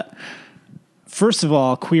 Yeah. First of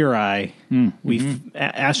all, Queer Eye.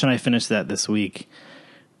 Ash and I finished that this week,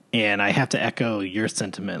 and I have to echo your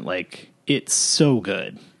sentiment. Like, it's so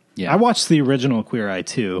good. Yeah. I watched the original Queer Eye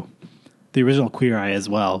too, the original Queer Eye as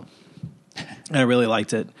well. And I really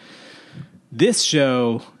liked it. This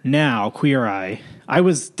show now, Queer Eye, I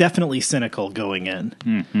was definitely cynical going in,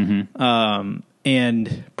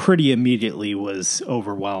 and pretty immediately was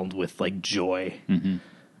overwhelmed with like joy. And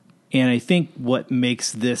I think what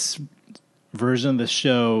makes this version of the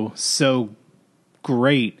show so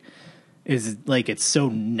great is like it's so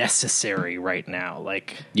necessary right now.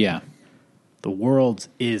 Like, Yeah. the world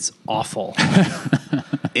is awful.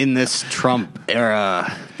 In this Trump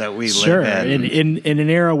era that we Sure, live in an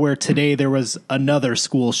era where today there was another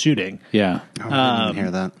school shooting. Yeah. Oh, I didn't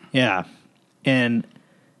hear that. Yeah, and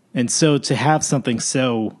so to have something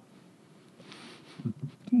so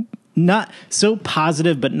not so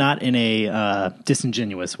positive, but not in a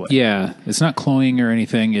disingenuous way. Yeah. It's not cloying or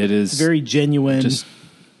anything. It is Very genuine, just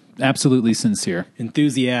absolutely sincere.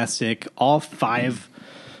 enthusiastic. All 5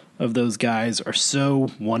 of those guys are so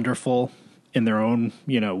wonderful in their own,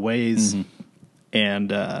 ways. And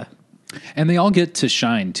they all get to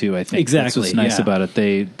shine too, I think. Exactly, That's what's nice yeah. about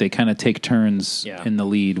it. They kind of take turns Yeah. in the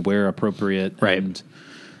lead where appropriate. Right.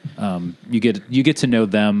 And you get to know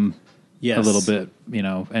them yes. a little bit,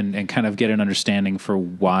 and kind of get an understanding for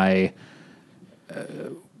why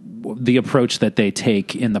the approach that they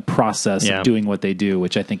take in the process Yeah. of doing what they do,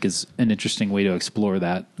 which I think is an interesting way to explore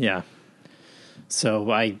that. Yeah.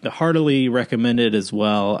 So I heartily recommend it as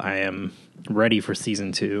well. I am ready for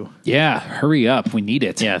season 2. Yeah, hurry up. We need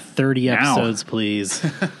it. Yeah, 30 Now. episodes, please.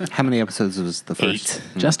 How many episodes was the first?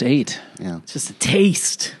 8. Just 8. Yeah. Just a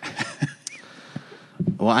taste.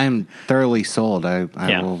 Well, I'm thoroughly sold. I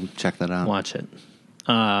Yeah. will check that out. Watch it.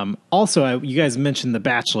 Also, you guys mentioned The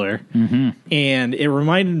Bachelor, and it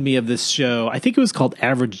reminded me of this show. I think it was called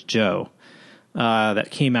Average Joe.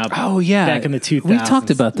 That came out back in the 2000s. We talked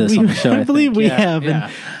about this on the show. I believe we have. Yeah.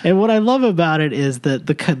 And what I love about it is that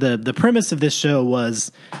the premise of this show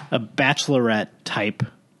was a bachelorette type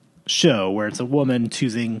show where it's a woman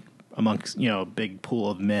choosing amongst, a big pool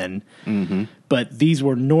of men. Mm-hmm. But these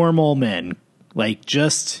were normal men, like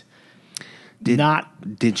just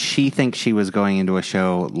Did she think she was going into a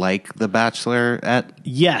show like The Bachelorette?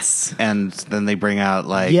 Yes. And then they bring out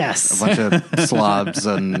like Yes. a bunch of slobs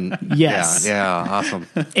and Yes. yeah, awesome.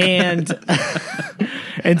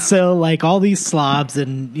 And so like all these slobs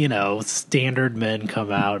and standard men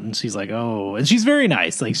come out, and she's like, oh, and she's very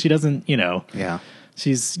nice. Like she doesn't, Yeah.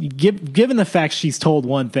 she's given the fact she's told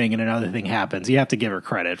one thing and another thing happens. You have to give her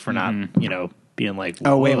credit for not, being like,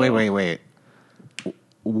 Oh, wait. whoa.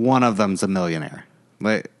 One of them's a millionaire.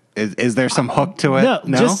 Like, is there some hook to it? No,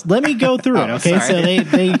 just let me go through it. Okay, sorry. so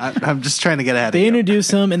they I'm just trying to get ahead they of you.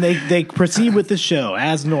 introduce him and they proceed with the show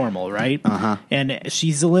as normal, right? And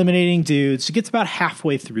she's eliminating dudes. She gets about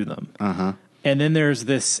halfway through them, and then there's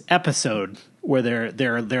this episode where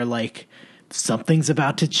they're like, something's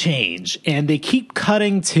about to change, and they keep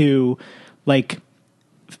cutting to like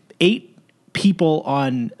 8 people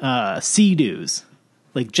on Sea-Doos,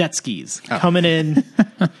 like jet skis, coming in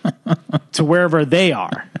to wherever they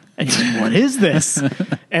are. And you're like, what is this?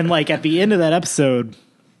 And like at the end of that episode,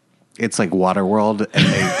 It's like Waterworld, and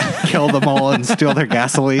they kill them all and steal their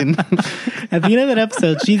gasoline. at the end of that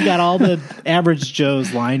episode, she's got all the average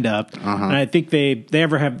Joes lined up, and I think they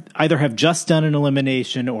either have just done an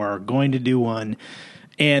elimination or are going to do one.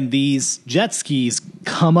 And these jet skis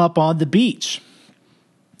come up on the beach,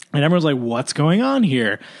 and everyone's like, "What's going on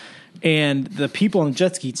here?" And the people on the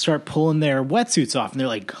jet ski start pulling their wetsuits off, and they're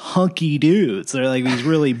like hunky dudes. They're like these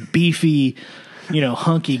really beefy,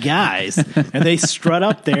 hunky guys. And they strut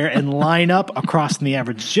up there and line up across from the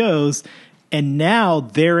average Joes. And now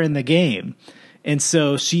they're in the game. And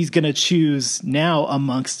so she's going to choose now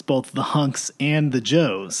amongst both the hunks and the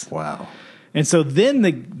Joes. Wow. And so then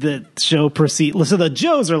the show proceeds. So the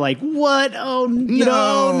Joes are like, "What? Oh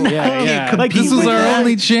no!" Yeah. Like This was our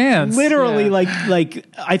only chance. Literally, Yeah. like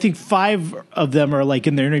I think 5 of them are like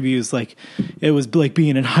in their interviews, like it was like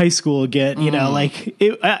being in high school again. Like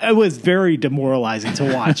it was very demoralizing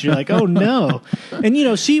to watch. You're like, "Oh no!"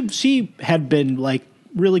 And she had been like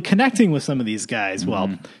really connecting with some of these guys.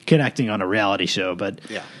 Well, connecting on a reality show, but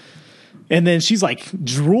Yeah. And then she's like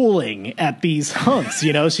drooling at these hunks,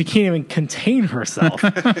 she can't even contain herself.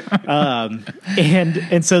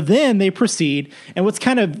 And so then they proceed. And what's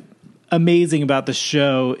kind of amazing about the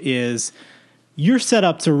show is you're set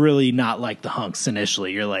up to really not like the hunks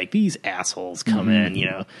initially. You're like, these assholes come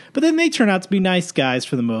in, but then they turn out to be nice guys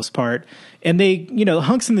for the most part. And they, the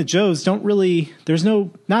hunks and the Joes don't really, there's no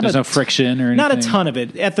friction or anything. Not a ton of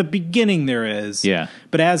it. At the beginning there is. Yeah.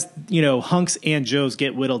 But as, hunks and Joes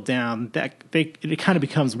get whittled down, it kind of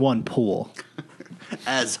becomes one pool.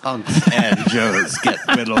 As hunks and Joes get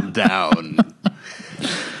whittled down.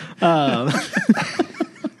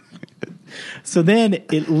 So then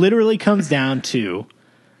it literally comes down to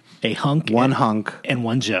a hunk. One hunk and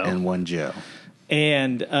one Joe. and one Joe.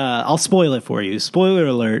 And I'll spoil it for you. Spoiler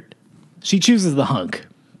alert. She chooses the hunk.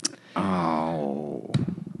 Oh.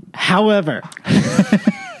 However,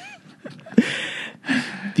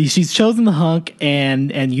 she's chosen the hunk,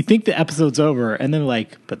 and you think the episode's over, and then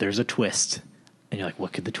like, but there's a twist, and you're like,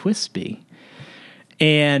 what could the twist be?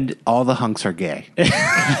 And all the hunks are gay.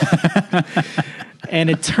 And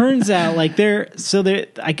it turns out like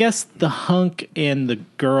I guess the hunk and the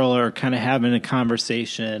girl are kind of having a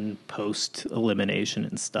conversation post elimination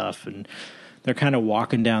and stuff, and they're kind of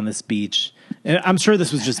walking down this beach. And I'm sure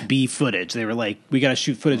this was just B footage. They were like, we got to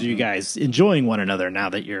shoot footage of you guys enjoying one another now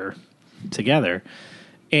that you're together.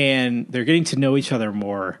 And they're getting to know each other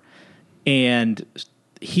more. And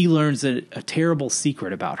he learns a terrible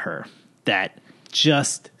secret about her that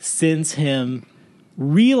just sends him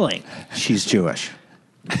reeling. She's Jewish.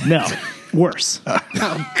 No, worse.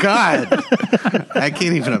 Oh, God. I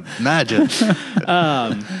can't even imagine.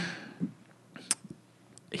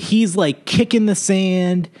 He's like kicking the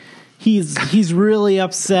sand. He's really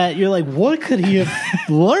upset. You're like, what could he have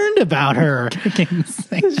learned about her?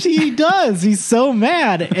 She does. He's so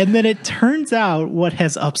mad. And then it turns out what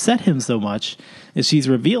has upset him so much is she's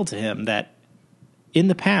revealed to him that in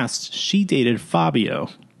the past she dated Fabio.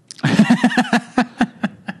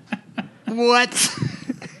 What?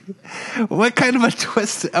 What kind of a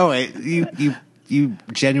twist? Oh, wait, you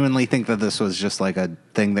genuinely think that this was just like a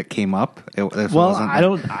thing that came up?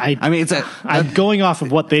 I mean, I'm going off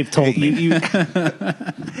of what they've told me.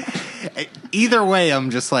 Either way, I'm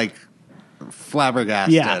just like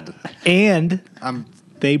flabbergasted. Yeah, and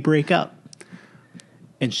they break up,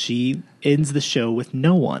 and she ends the show with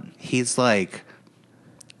no one. He's like,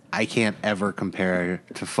 I can't ever compare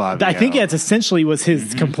to Fabio. I think that's essentially was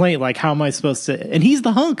his complaint. Like, how am I supposed to? And he's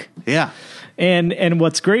the hunk. Yeah. And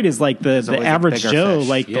what's great is like the average Joe, fish.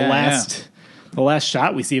 like the last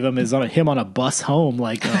shot we see of him is on him on a bus home.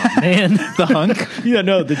 Like, oh man, the hunk. Yeah,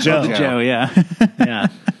 no, the Joe. Joe, yeah, yeah.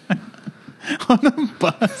 On a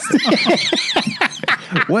bus.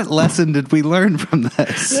 What lesson did we learn from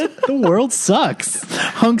this? The world sucks.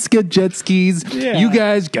 Hunks get jet skis. Yeah. You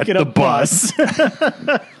guys get the bus.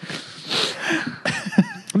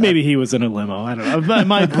 Maybe he was in a limo. I don't know.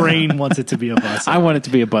 My brain wants it to be a bus. I want it to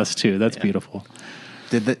be a bus too. That's beautiful.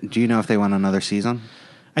 Do you know if they want another season?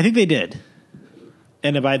 I think they did.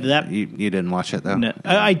 And by that, you didn't watch it though. No,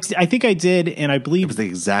 I think I did, and I believe it was the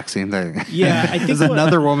exact same thing. Yeah, I think there's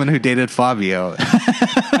another woman who dated Fabio.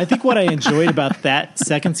 I think what I enjoyed about that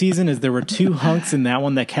second season is there were two hunks in that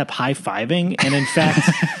one that kept high fiving, and in fact,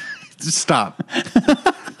 just stop.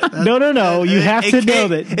 No. You have to know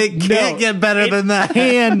that it can't get better than that.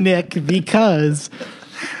 Can Nick, because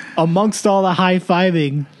amongst all the high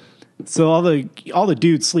fiving, so all the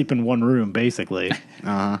dudes sleep in one room basically.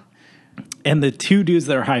 And the two dudes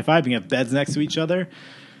that are high fiving have beds next to each other.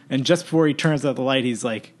 And just before he turns out the light, he's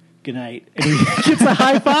like, "Good night," and he gets a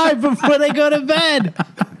high five before they go to bed.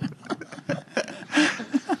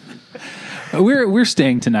 We're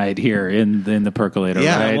staying tonight here in the Percolator.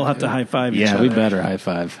 Yeah, right? We'll have to high five. Each other. We better high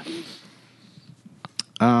five.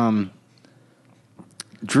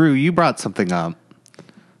 Drew, you brought something up.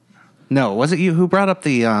 No, was it you who brought up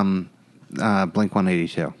the Blink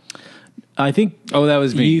 182? I think. Oh, that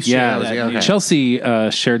was me. Yeah, okay. Chelsea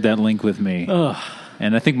shared that link with me. Ugh.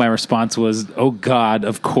 And I think my response was, "Oh God,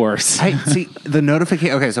 of course." I see the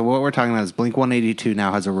notification. Okay, so what we're talking about is Blink 182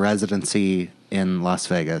 now has a residency in Las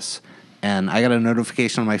Vegas, and I got a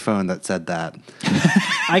notification on my phone that said that.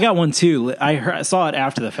 I got one too. I saw it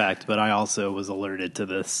after the fact, but I also was alerted to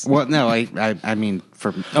this. Well, no, I mean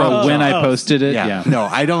when I posted it. Yeah. No,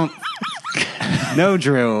 I don't. No,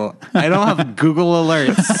 Drew, I don't have Google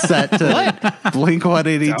alerts set to Blink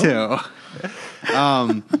 182.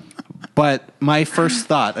 But my first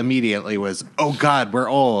thought immediately was, "Oh God, we're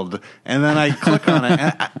old." And then I click on it.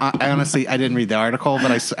 And I honestly, I didn't read the article,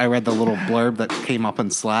 but I read the little blurb that came up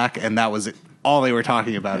in Slack, and that was it. All they were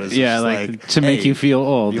talking about is like to make you feel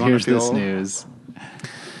old. Here's this old? News.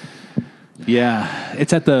 Yeah,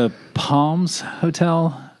 it's at the Palms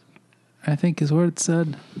Hotel, I think is what it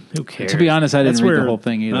said. Who cares? To be honest, I didn't read the whole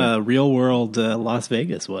thing either. Real world Las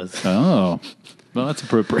Vegas was. Oh, well, that's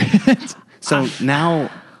appropriate. So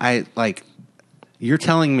now you're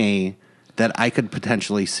telling me that I could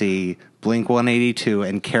potentially see Blink 182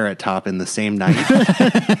 and Carrot Top in the same night.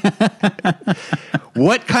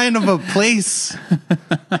 What kind of a place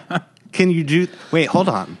can you do? Wait, hold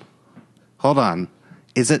on.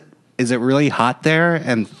 Is it really hot there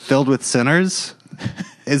and filled with sinners?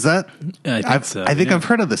 Is that? I think I've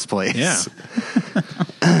heard of this place. Yeah.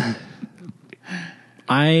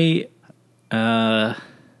 I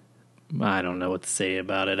don't know what to say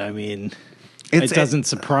about it. I mean, it doesn't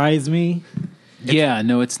surprise me. Yeah,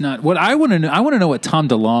 no, it's not. What I want to know, I want to know what Tom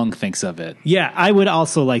DeLonge thinks of it. Yeah, I would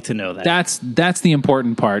also like to know that. That's the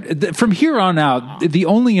important part. From here on out, the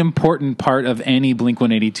only important part of any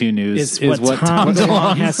Blink-182 news is what Tom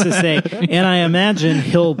DeLonge has to say. And I imagine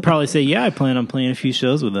he'll probably say, "Yeah, I plan on playing a few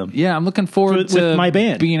shows with them." Yeah, I'm looking forward to my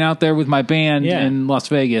band being out there with my band in Las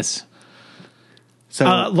Vegas. So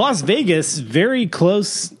Las Vegas, very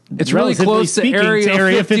close. It's really close to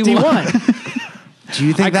Area 51. Do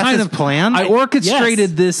you think that's his plan? I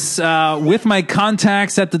orchestrated this with my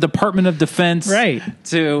contacts at the Department of Defense. Right.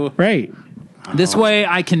 This way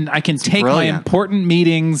I can take my important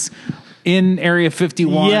meetings in Area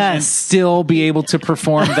 51 and still be able to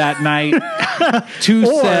perform that night. Two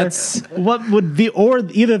sets. What would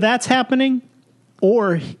either that's happening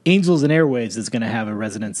or Angels and Airwaves is going to have a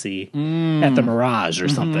residency at the Mirage or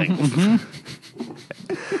something.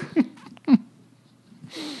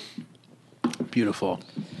 Beautiful.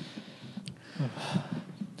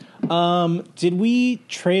 Did we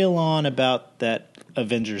trail on about that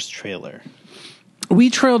Avengers trailer? We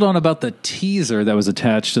trailed on about the teaser that was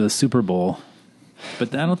attached to the Super Bowl,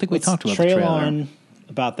 but I don't think we talked about the trailer. Trail on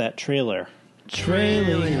about that trailer.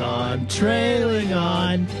 Trailing on.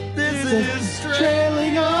 This is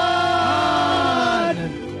Trailing On.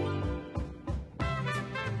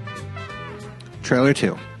 Trailer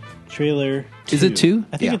 2. Trailer 2. Is it 2?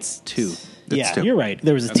 I think it's 2. Yeah, you're right.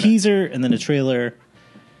 There was a teaser and then a trailer.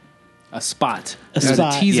 A spot. A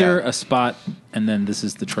teaser, a spot, and then this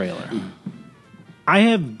is the trailer. I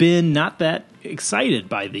have been not that excited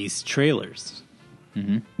by these trailers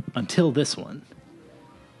until this one.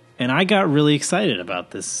 And I got really excited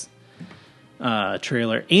about this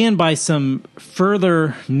trailer and by some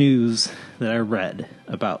further news that I read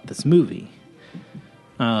about this movie.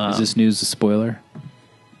 Is this news a spoiler?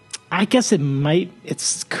 I guess it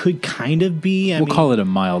could kind of be. We'll call it a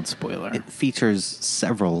mild spoiler. It features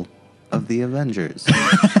several of the Avengers.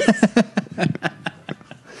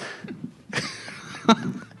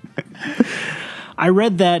 I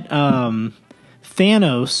read that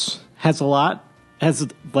Thanos has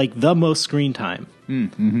like the most screen time,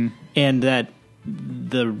 and that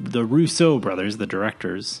the Russo brothers, the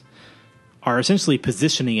directors, are essentially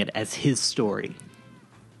positioning it as his story.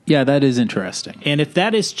 Yeah, that is interesting. And if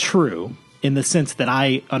that is true, in the sense that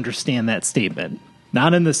I understand that statement,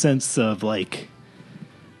 not in the sense of like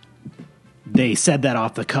they said that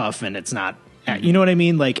off the cuff and it's not, you know what I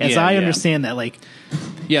mean? Like, as I understand that, like,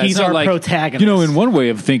 he's our protagonist. You know, in one way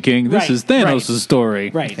of thinking, this is Thanos' story.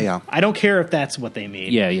 Right. Yeah. I don't care if that's what they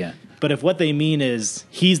mean. Yeah. But if what they mean is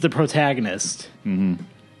he's the protagonist. And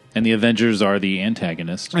the Avengers are the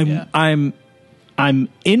antagonist. I'm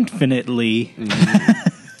infinitely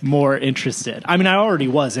more interested. I mean, I already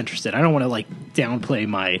was interested. I don't want to like downplay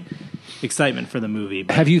my excitement for the movie.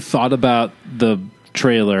 But have you thought about the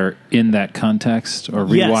trailer in that context or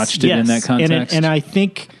rewatched it in that context? And I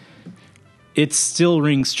think it still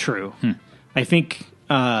rings true. I think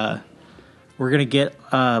we're going to get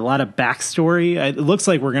a lot of backstory. It looks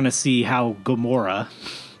like we're going to see how Gamora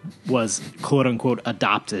was quote unquote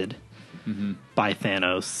adopted by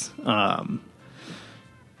Thanos.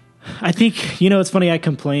 I think, it's funny, I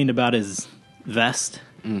complained about his vest.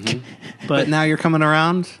 But now you're coming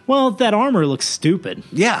around? Well, that armor looks stupid.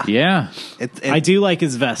 Yeah. I do like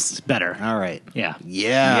his vest better. All right. Yeah.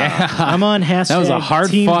 I'm on hashtag that was a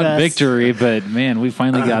hard-fought victory, but man, we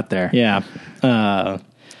finally got there. Yeah.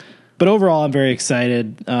 But overall, I'm very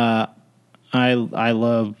excited. I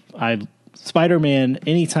love Spider-Man.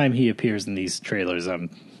 Anytime he appears in these trailers,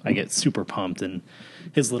 I get super pumped, and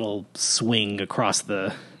his little swing across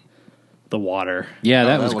the water. Yeah,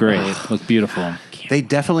 that was great. It looked beautiful. They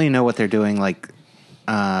definitely know what they're doing. Like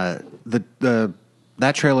that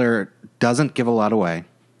trailer doesn't give a lot away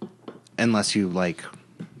unless you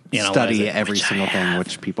study every single thing,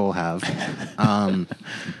 which people have.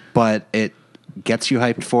 But it gets you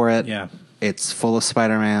hyped for it. Yeah. It's full of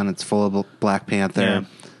Spider-Man. It's full of Black Panther. Yeah.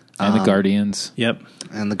 And the Guardians. Yep.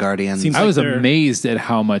 And the Guardians. I was amazed at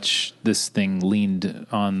how much this thing leaned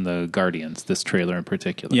on the Guardians, this trailer in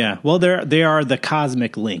particular. Yeah. Well, they are the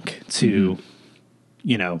cosmic link to, to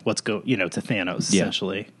Thanos,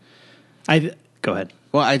 essentially. Go ahead.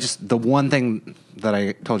 Well, the one thing that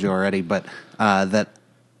I told you already, but that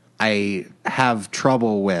I have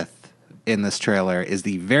trouble with in this trailer is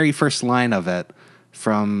the very first line of it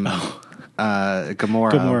from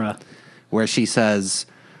Gamora, where she says,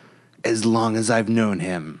 "As long as I've known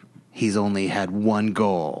him, he's only had one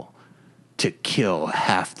goal: to kill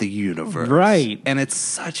half the universe." Right. And it's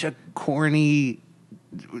such a corny,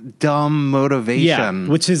 dumb motivation. Yeah,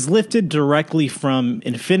 which is lifted directly from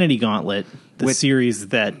Infinity Gauntlet, the series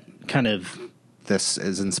that kind of this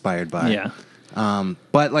is inspired by. Yeah.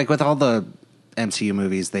 But like with all the MCU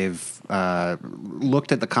movies, they've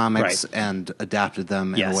looked at the comics and adapted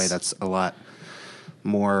them in a way that's a lot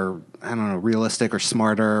more, I don't know, realistic or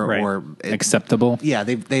smarter or acceptable. Yeah,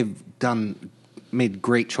 they've made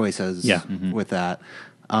great choices with that.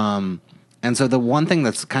 And so the one thing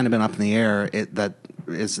that's kind of been up in the air that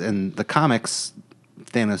is in the comics,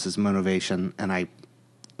 Thanos' motivation, and I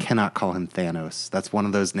cannot call him Thanos. That's one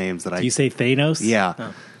of those names that Do you say Thanos? Yeah.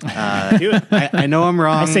 Oh. I know I'm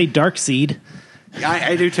wrong. I say Darkseid.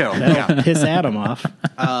 I do too. That'll piss Adam off.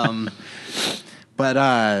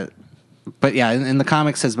 But yeah, in the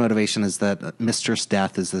comics, his motivation is that Mistress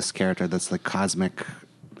Death is this character that's the cosmic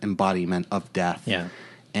embodiment of death. Yeah.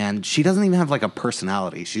 And she doesn't even have like a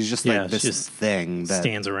personality. She's just like this thing that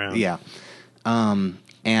stands around. Yeah. And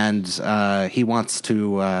he wants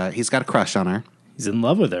to, he's got a crush on her. He's in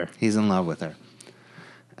love with her.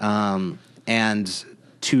 And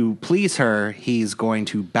to please her, he's going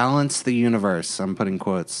to balance the universe, I'm putting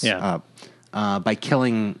quotes up, by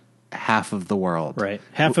killing half of the world. Right.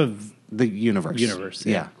 Half of the universe.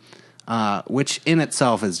 Yeah. Which in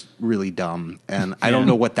itself is really dumb. And I don't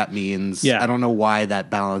know what that means. Yeah. I don't know why that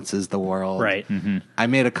balances the world. Right. Mm-hmm. I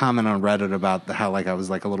made a comment on Reddit about how like I was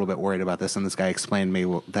like a little bit worried about this. And this guy explained to me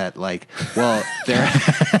that like, well, there.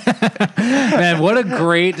 Man, what a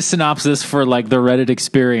great synopsis for like the Reddit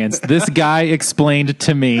experience. This guy explained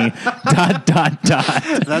to me ...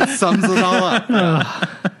 That sums it all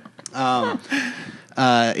up.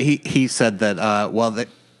 He said that,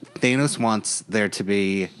 Thanos wants there to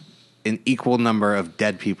be an equal number of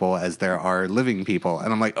dead people as there are living people.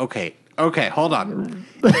 And I'm like, okay, hold on.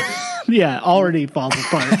 Yeah, already falls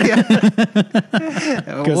apart.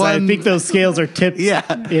 Because I think those scales are tipped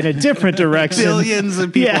in a different direction. Billions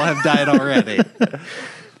of people have died already.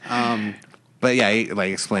 But yeah, he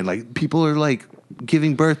like explained like people are like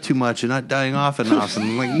giving birth too much and not dying off enough. And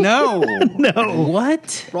I'm like, no.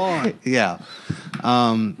 What? Wrong. Yeah.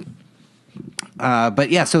 But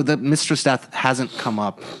yeah, so the Mistress Death hasn't come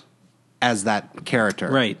up as that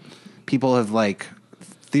character. Right. People have like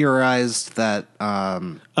theorized that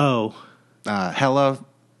Hela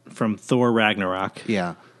from Thor Ragnarok.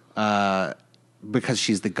 Yeah. Because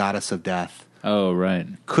she's the goddess of death. Oh, right.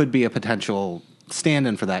 Could be a potential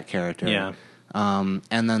stand-in for that character. Yeah. And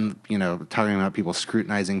then, talking about people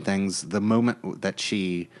scrutinizing things, the moment that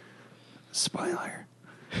she, spoiler,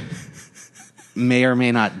 may or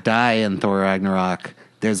may not die in Thor Ragnarok,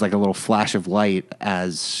 there's like a little flash of light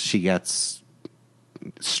as she gets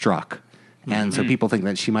struck. And so people think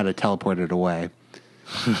that she might have teleported away.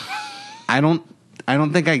 I don't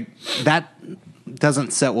think that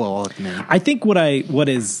doesn't set well with me. I think what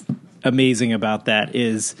is amazing about that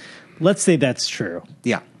is, let's say that's true.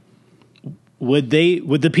 Yeah. Would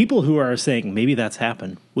the people who are saying maybe that's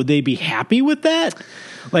happened, would they be happy with that?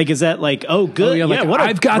 Like, is that like, oh, good? Oh, yeah, like,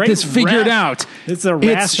 I've got this figured out. It's a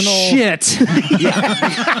rational shit.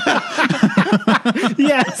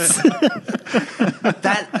 Yes.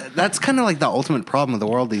 That's kind of like the ultimate problem of the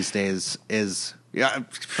world these days is. Yeah.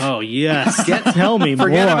 Oh, yes. Tell me more.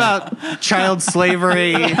 Forget about child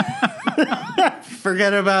slavery.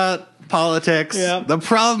 Forget about politics. Yep. The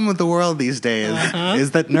problem with the world these days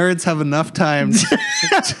is that nerds have enough time to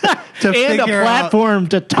and a platform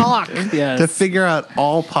to talk. To figure out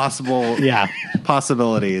all possible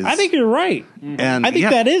possibilities. I think you're right. And I think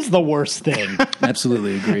that is the worst thing.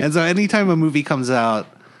 Absolutely agree. And so anytime a movie comes out,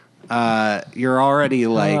 you're already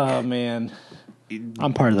like, oh, man.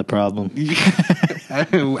 I'm part of the problem.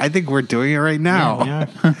 I think we're doing it right now. Yeah.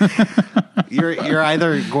 You're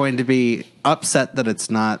either going to be upset that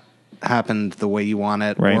it's not happened the way you want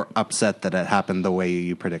it, or upset that it happened the way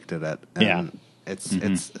you predicted it. And it's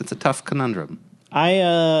a tough conundrum.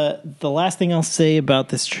 The last thing I'll say about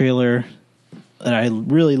this trailer that I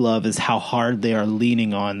really love is how hard they are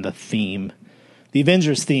leaning on the theme, the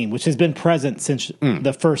Avengers theme, which has been present since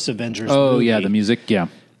the first Avengers movie. Oh, yeah, the music, yeah.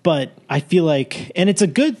 But I feel like, and it's a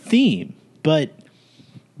good theme, but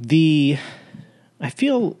I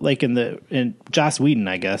feel like in Joss Whedon,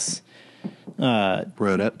 I guess,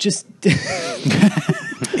 wrote it. Just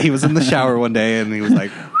he was in the shower one day and he was like,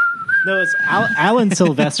 no, it's Alan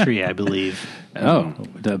Silvestri, I believe. Oh,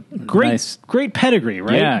 great pedigree,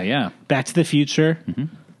 right? Yeah, yeah. Back to the Future. Mm-hmm.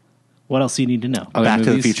 What else do you need to know? Back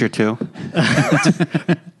to the Future 2.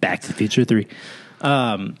 Back to the Future 3.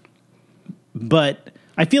 But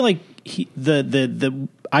I feel like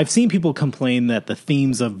I've seen people complain that the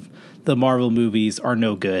themes of the Marvel movies are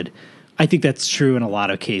no good. I think that's true in a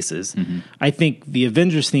lot of cases. Mm-hmm. I think the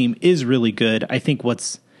Avengers theme is really good. I think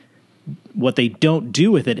what they don't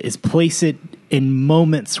do with it is place it in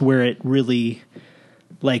moments where it really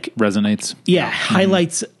like resonates. Yeah,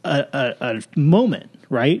 highlights a moment,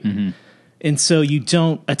 right? Mm-hmm. And so you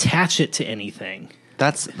don't attach it to anything.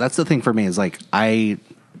 That's the thing for me is like I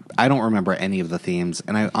don't remember any of the themes,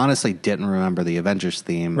 and I honestly didn't remember the Avengers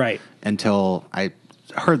theme until I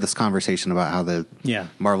heard this conversation about how the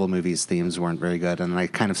Marvel movies themes weren't very good, and I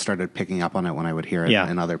kind of started picking up on it when I would hear it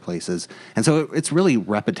in other places. And so it's really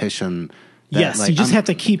repetition. Yes, like, you just have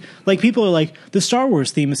to keep like people are like the Star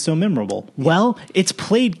Wars theme is so memorable. Well, it's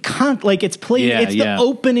played it's the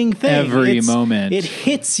opening thing. Every moment it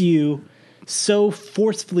hits you so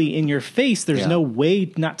forcefully in your face. There's no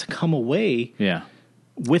way not to come away.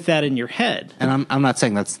 With that in your head. And I'm not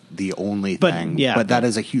saying that's the only thing, but that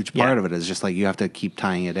is a huge part of it. Is just like you have to keep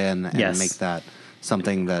tying it in and make that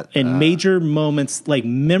something that and major moments, like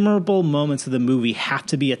memorable moments of the movie, have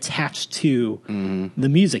to be attached to the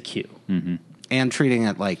music cue, and treating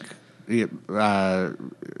it like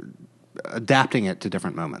adapting it to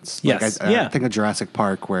different moments. Yes, I think of Jurassic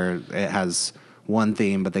Park where it has one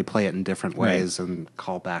theme, but they play it in different ways and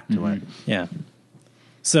call back to it. Yeah.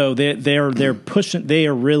 So they're pushing. They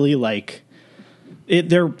are really like it.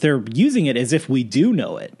 They're using it as if we do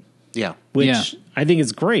know it. Yeah, which I think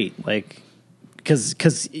is great. Like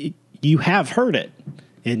because you have heard it,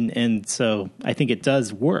 and so I think it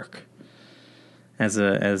does work as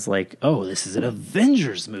like, oh, this is an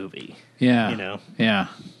Avengers movie. Yeah, you know. Yeah.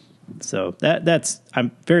 So that's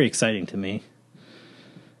very exciting to me,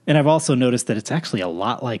 and I've also noticed that it's actually a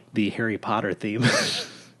lot like the Harry Potter theme.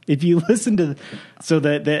 If you listen to,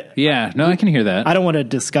 I can hear that. I don't want to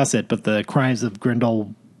discuss it, but the Crimes of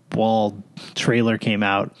Grindelwald trailer came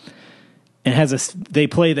out and they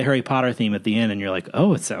play the Harry Potter theme at the end, and you're like,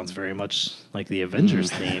 oh, it sounds very much like the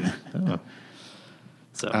Avengers theme. Oh.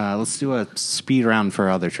 So let's do a speed round for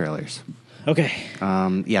other trailers. Okay.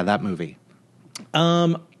 That movie.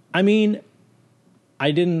 I mean, I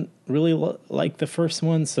didn't really like the first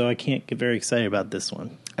one, so I can't get very excited about this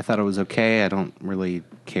one. I thought it was okay. I don't really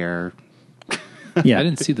care. Yeah, I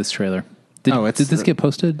didn't see this trailer. Did this get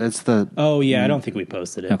posted? It's the. Oh yeah, I don't think we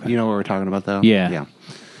posted it. Okay. You know what we're talking about, though. Yeah.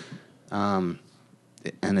 And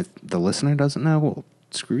if the listener doesn't know, well,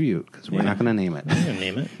 screw you, because we're not going to name it. I'm going to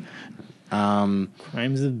name it.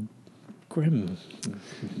 Crimes of Grim.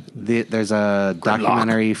 There's a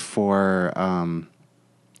documentary for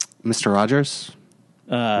Mr. Rogers.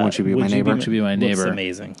 Won't You Be My Neighbor? Won't You Be My Neighbor? Looks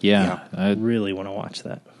amazing. Yeah. I really want to watch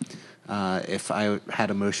that. If I had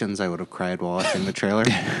emotions, I would have cried while watching the trailer.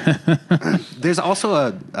 There's also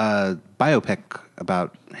a biopic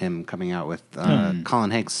about him coming out with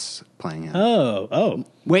Colin Hanks playing him. Oh.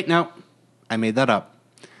 Wait, no. I made that up.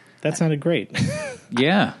 That sounded great.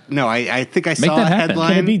 Yeah. No, I think I saw a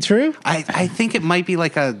headline. Can it be true? I think it might be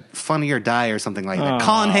like a Funny or Die or something like that.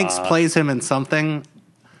 Colin Hanks plays him in something.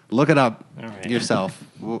 Look it up yourself.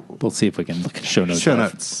 We'll see if we can look at show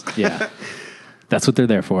notes. Yeah. That's what they're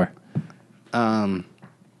there for. But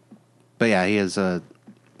yeah, he is a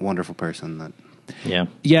wonderful person. Yeah.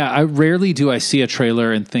 I rarely do I see a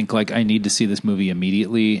trailer and think like I need to see this movie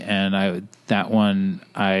immediately. And I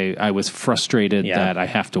was frustrated that I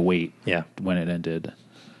have to wait. Yeah. When it ended.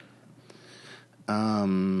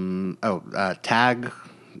 Tag.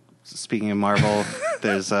 Speaking of Marvel,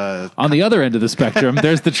 there's on the other end of the spectrum,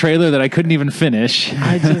 there's the trailer that I couldn't even finish.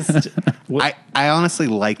 I honestly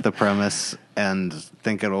like the premise and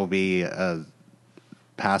think it'll be a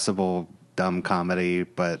passable dumb comedy,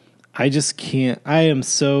 but I just can't. I am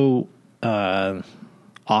so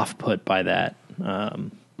off put by that.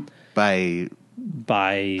 By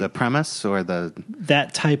the premise or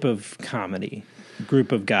that type of comedy,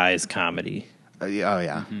 group of guys comedy.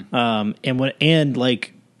 Yeah. And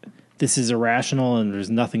like. This is irrational and there's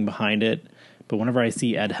nothing behind it. But whenever I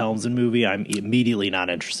see Ed Helms in a movie, I'm immediately not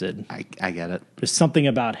interested. I get it. There's something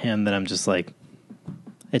about him that I'm just like,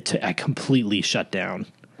 I completely shut down.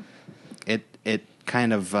 It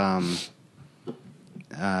kind of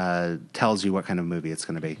tells you what kind of movie it's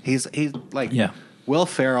going to be. He's like Will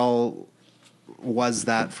Ferrell was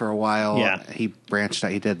that for a while. Yeah. He branched out.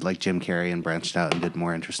 He did like Jim Carrey and branched out and did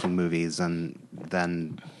more interesting movies and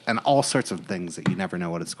all sorts of things that you never know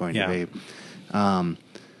what it's going to be.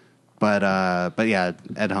 But yeah,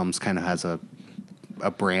 Ed Helms kind of has a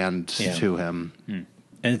brand to him.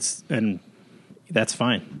 And that's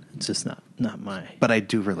fine. It's just not my. But I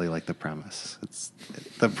do really like the premise.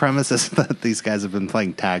 The premise is that these guys have been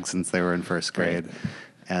playing tag since they were in first grade. Right.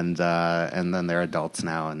 And then they're adults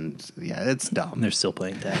now, and it's dumb. They're still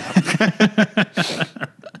playing tag.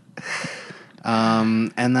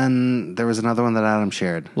 And then there was another one that Adam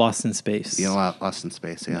shared. Lost in Space. Yeah, Lost in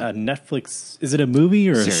Space, yeah. Netflix. Is it a movie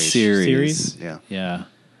or a series? Yeah. Yeah.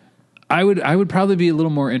 I would probably be a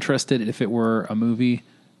little more interested if it were a movie.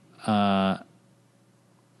 I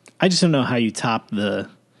just don't know how you top the...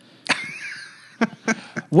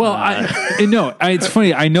 Well, it's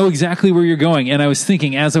funny. I know exactly where you're going. And I was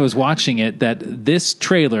thinking as I was watching it that this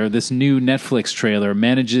trailer, this new Netflix trailer,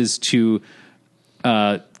 manages to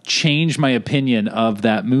change my opinion of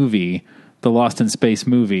that movie, the Lost in Space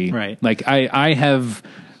movie. Right. Like I have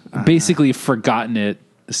basically forgotten it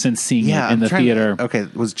since seeing it in the theater. Okay.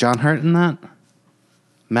 Was John Hurt in that?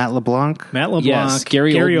 Matt LeBlanc? Yes.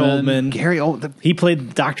 Gary Oldman. He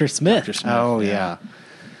played Dr. Smith. Oh, yeah.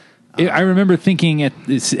 I remember thinking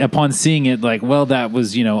upon seeing it, like, well, that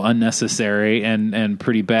was, unnecessary and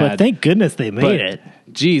pretty bad. But thank goodness they made it.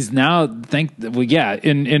 Geez, now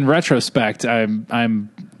in retrospect, I'm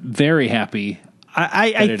very happy.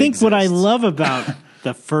 I think exists. What I love about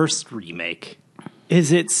the first remake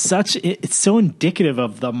is it's so indicative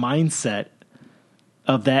of the mindset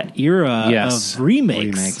of that era of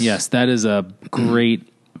remakes. Yes, that is a great,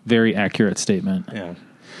 very accurate statement. Yeah.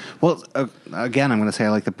 Well, again, I'm going to say I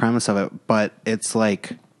like the premise of it, but it's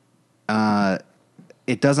like,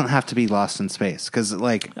 it doesn't have to be Lost in Space because,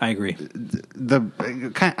 like, I agree.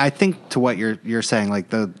 I think to what you're saying, like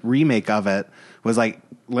the remake of it was like,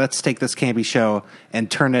 let's take this campy show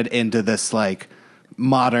and turn it into this like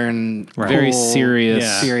modern, cool, very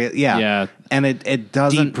serious, yeah. And it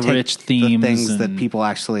doesn't deep, take rich themes the things that people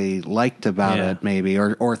actually liked about it, maybe,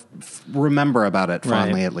 or remember about it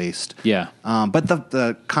fondly, at least. Yeah. But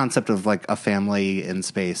the concept of like a family in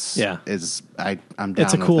space, is I'm down.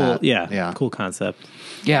 It's a with cool, that. cool concept.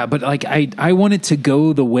 Yeah, but like I want it to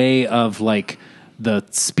go the way of like the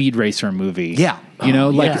Speed Racer movie. Yeah.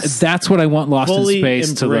 That's what I want Lost Fully in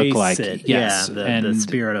Space to look like. It. Yes. Yeah, the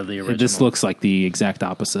spirit of the original. This looks like the exact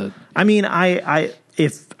opposite. I mean, I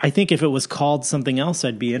think if it was called something else,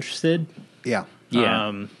 I'd be interested. Yeah.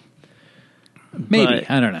 Yeah. Maybe.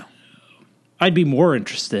 I don't know. I'd be more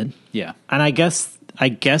interested. Yeah. And I guess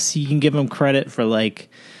you can give them credit for like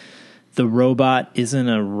the robot isn't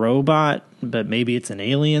a robot, but maybe it's an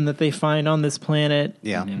alien that they find on this planet.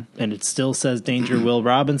 Yeah. And it still says Danger Will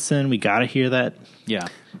Robinson. We got to hear that. Yeah.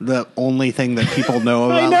 The only thing that people know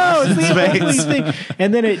about I know, Lost in it's the Space. only thing.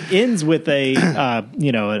 And then it ends with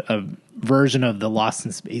a version of the Lost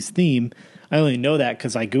in Space theme. I only know that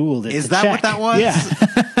because I Googled it. Is that what that was? Yeah.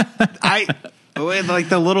 Like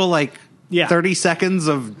the little 30 seconds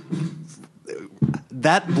of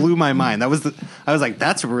that blew my mind. I was like,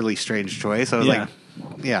 that's a really strange choice. I was like,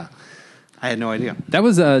 yeah. I had no idea. That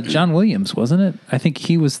was John Williams, wasn't it? I think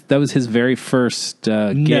that was his very first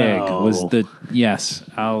gig. No. Was the yes?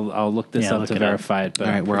 I'll look this up to verify it. But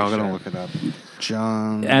all right, we're all gonna look it up.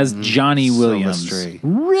 John as Johnny Williams. Silvestri.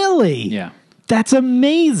 Really? Yeah, that's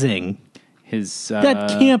amazing. His that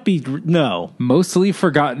can't be mostly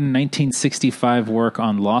forgotten 1965 work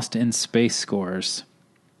on Lost in Space scores.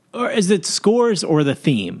 Or is it scores or the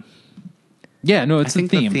theme? Yeah, no, it's I think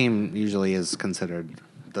the theme. The theme usually is considered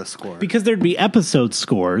the score because there'd be episode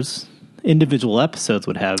scores. Individual episodes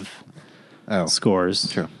would have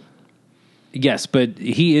scores. True. Yes, but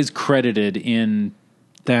he is credited in.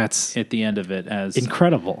 That's at the end of it as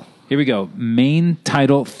incredible. Here we go. Main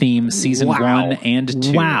title theme season 1 and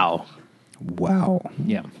 2. Wow.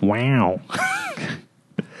 Yeah. Wow.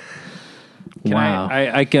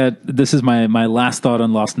 I get this is my last thought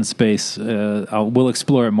on Lost in Space. We'll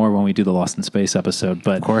explore it more when we do the Lost in Space episode.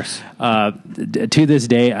 But of course, to this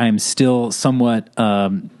day, I'm still somewhat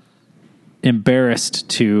embarrassed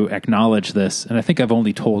to acknowledge this, and I think I've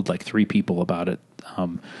only told like 3 people about it.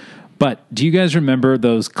 But do you guys remember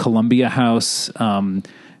those Columbia House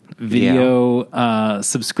video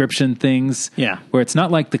subscription things? Yeah, where it's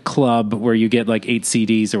not like the club where you get like 8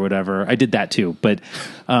 CDs or whatever. I did that too, but.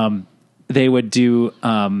 They would do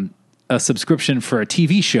a subscription for a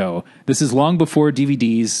TV show. This is long before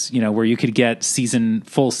DVDs, where you could get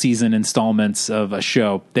full season installments of a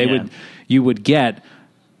show. You would get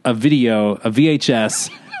a VHS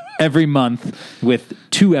every month with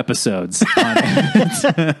 2 episodes on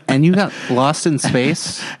it. And you got Lost in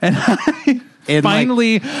Space. And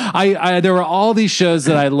finally, there were all these shows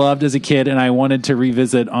that I loved as a kid and I wanted to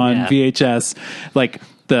revisit on VHS, like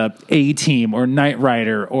the A-Team or Knight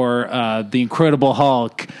Rider or The Incredible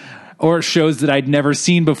Hulk or shows that I'd never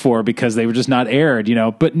seen before because they were just not aired,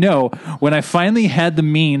 But no, when I finally had the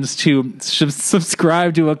means to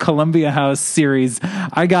subscribe to a Columbia House series,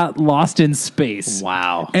 I got Lost in Space.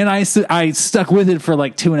 Wow. And I stuck with it for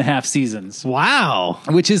like 2.5 seasons. Wow.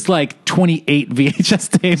 Which is like 28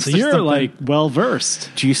 VHS tapes. So you're like well-versed.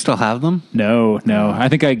 Do you still have them? No. I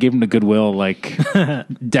think I gave them to Goodwill like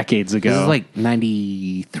decades ago. This is like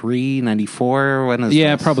 93, 94. When is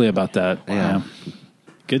Yeah, this? probably about that. Yeah.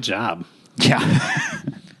 Good job. Yeah.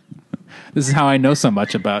 This is how I know so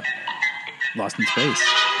much about Lost in Space.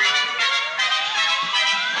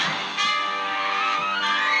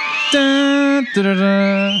 Da, da, da,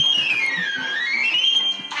 da.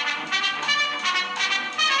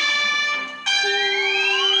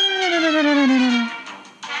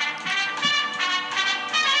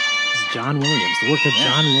 John Williams, the work of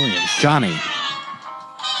John Williams. Johnny.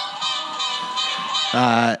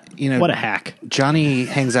 What a hack. Johnny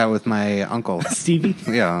hangs out with my uncle. Stevie?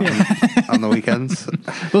 Yeah. On the weekends.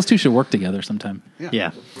 Those two should work together sometime.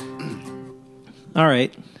 Yeah. All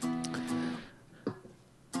right.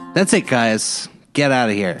 That's it, guys. Get out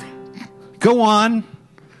of here. Go on.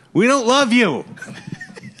 We don't love you.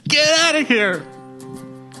 Get out of here.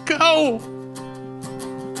 Go.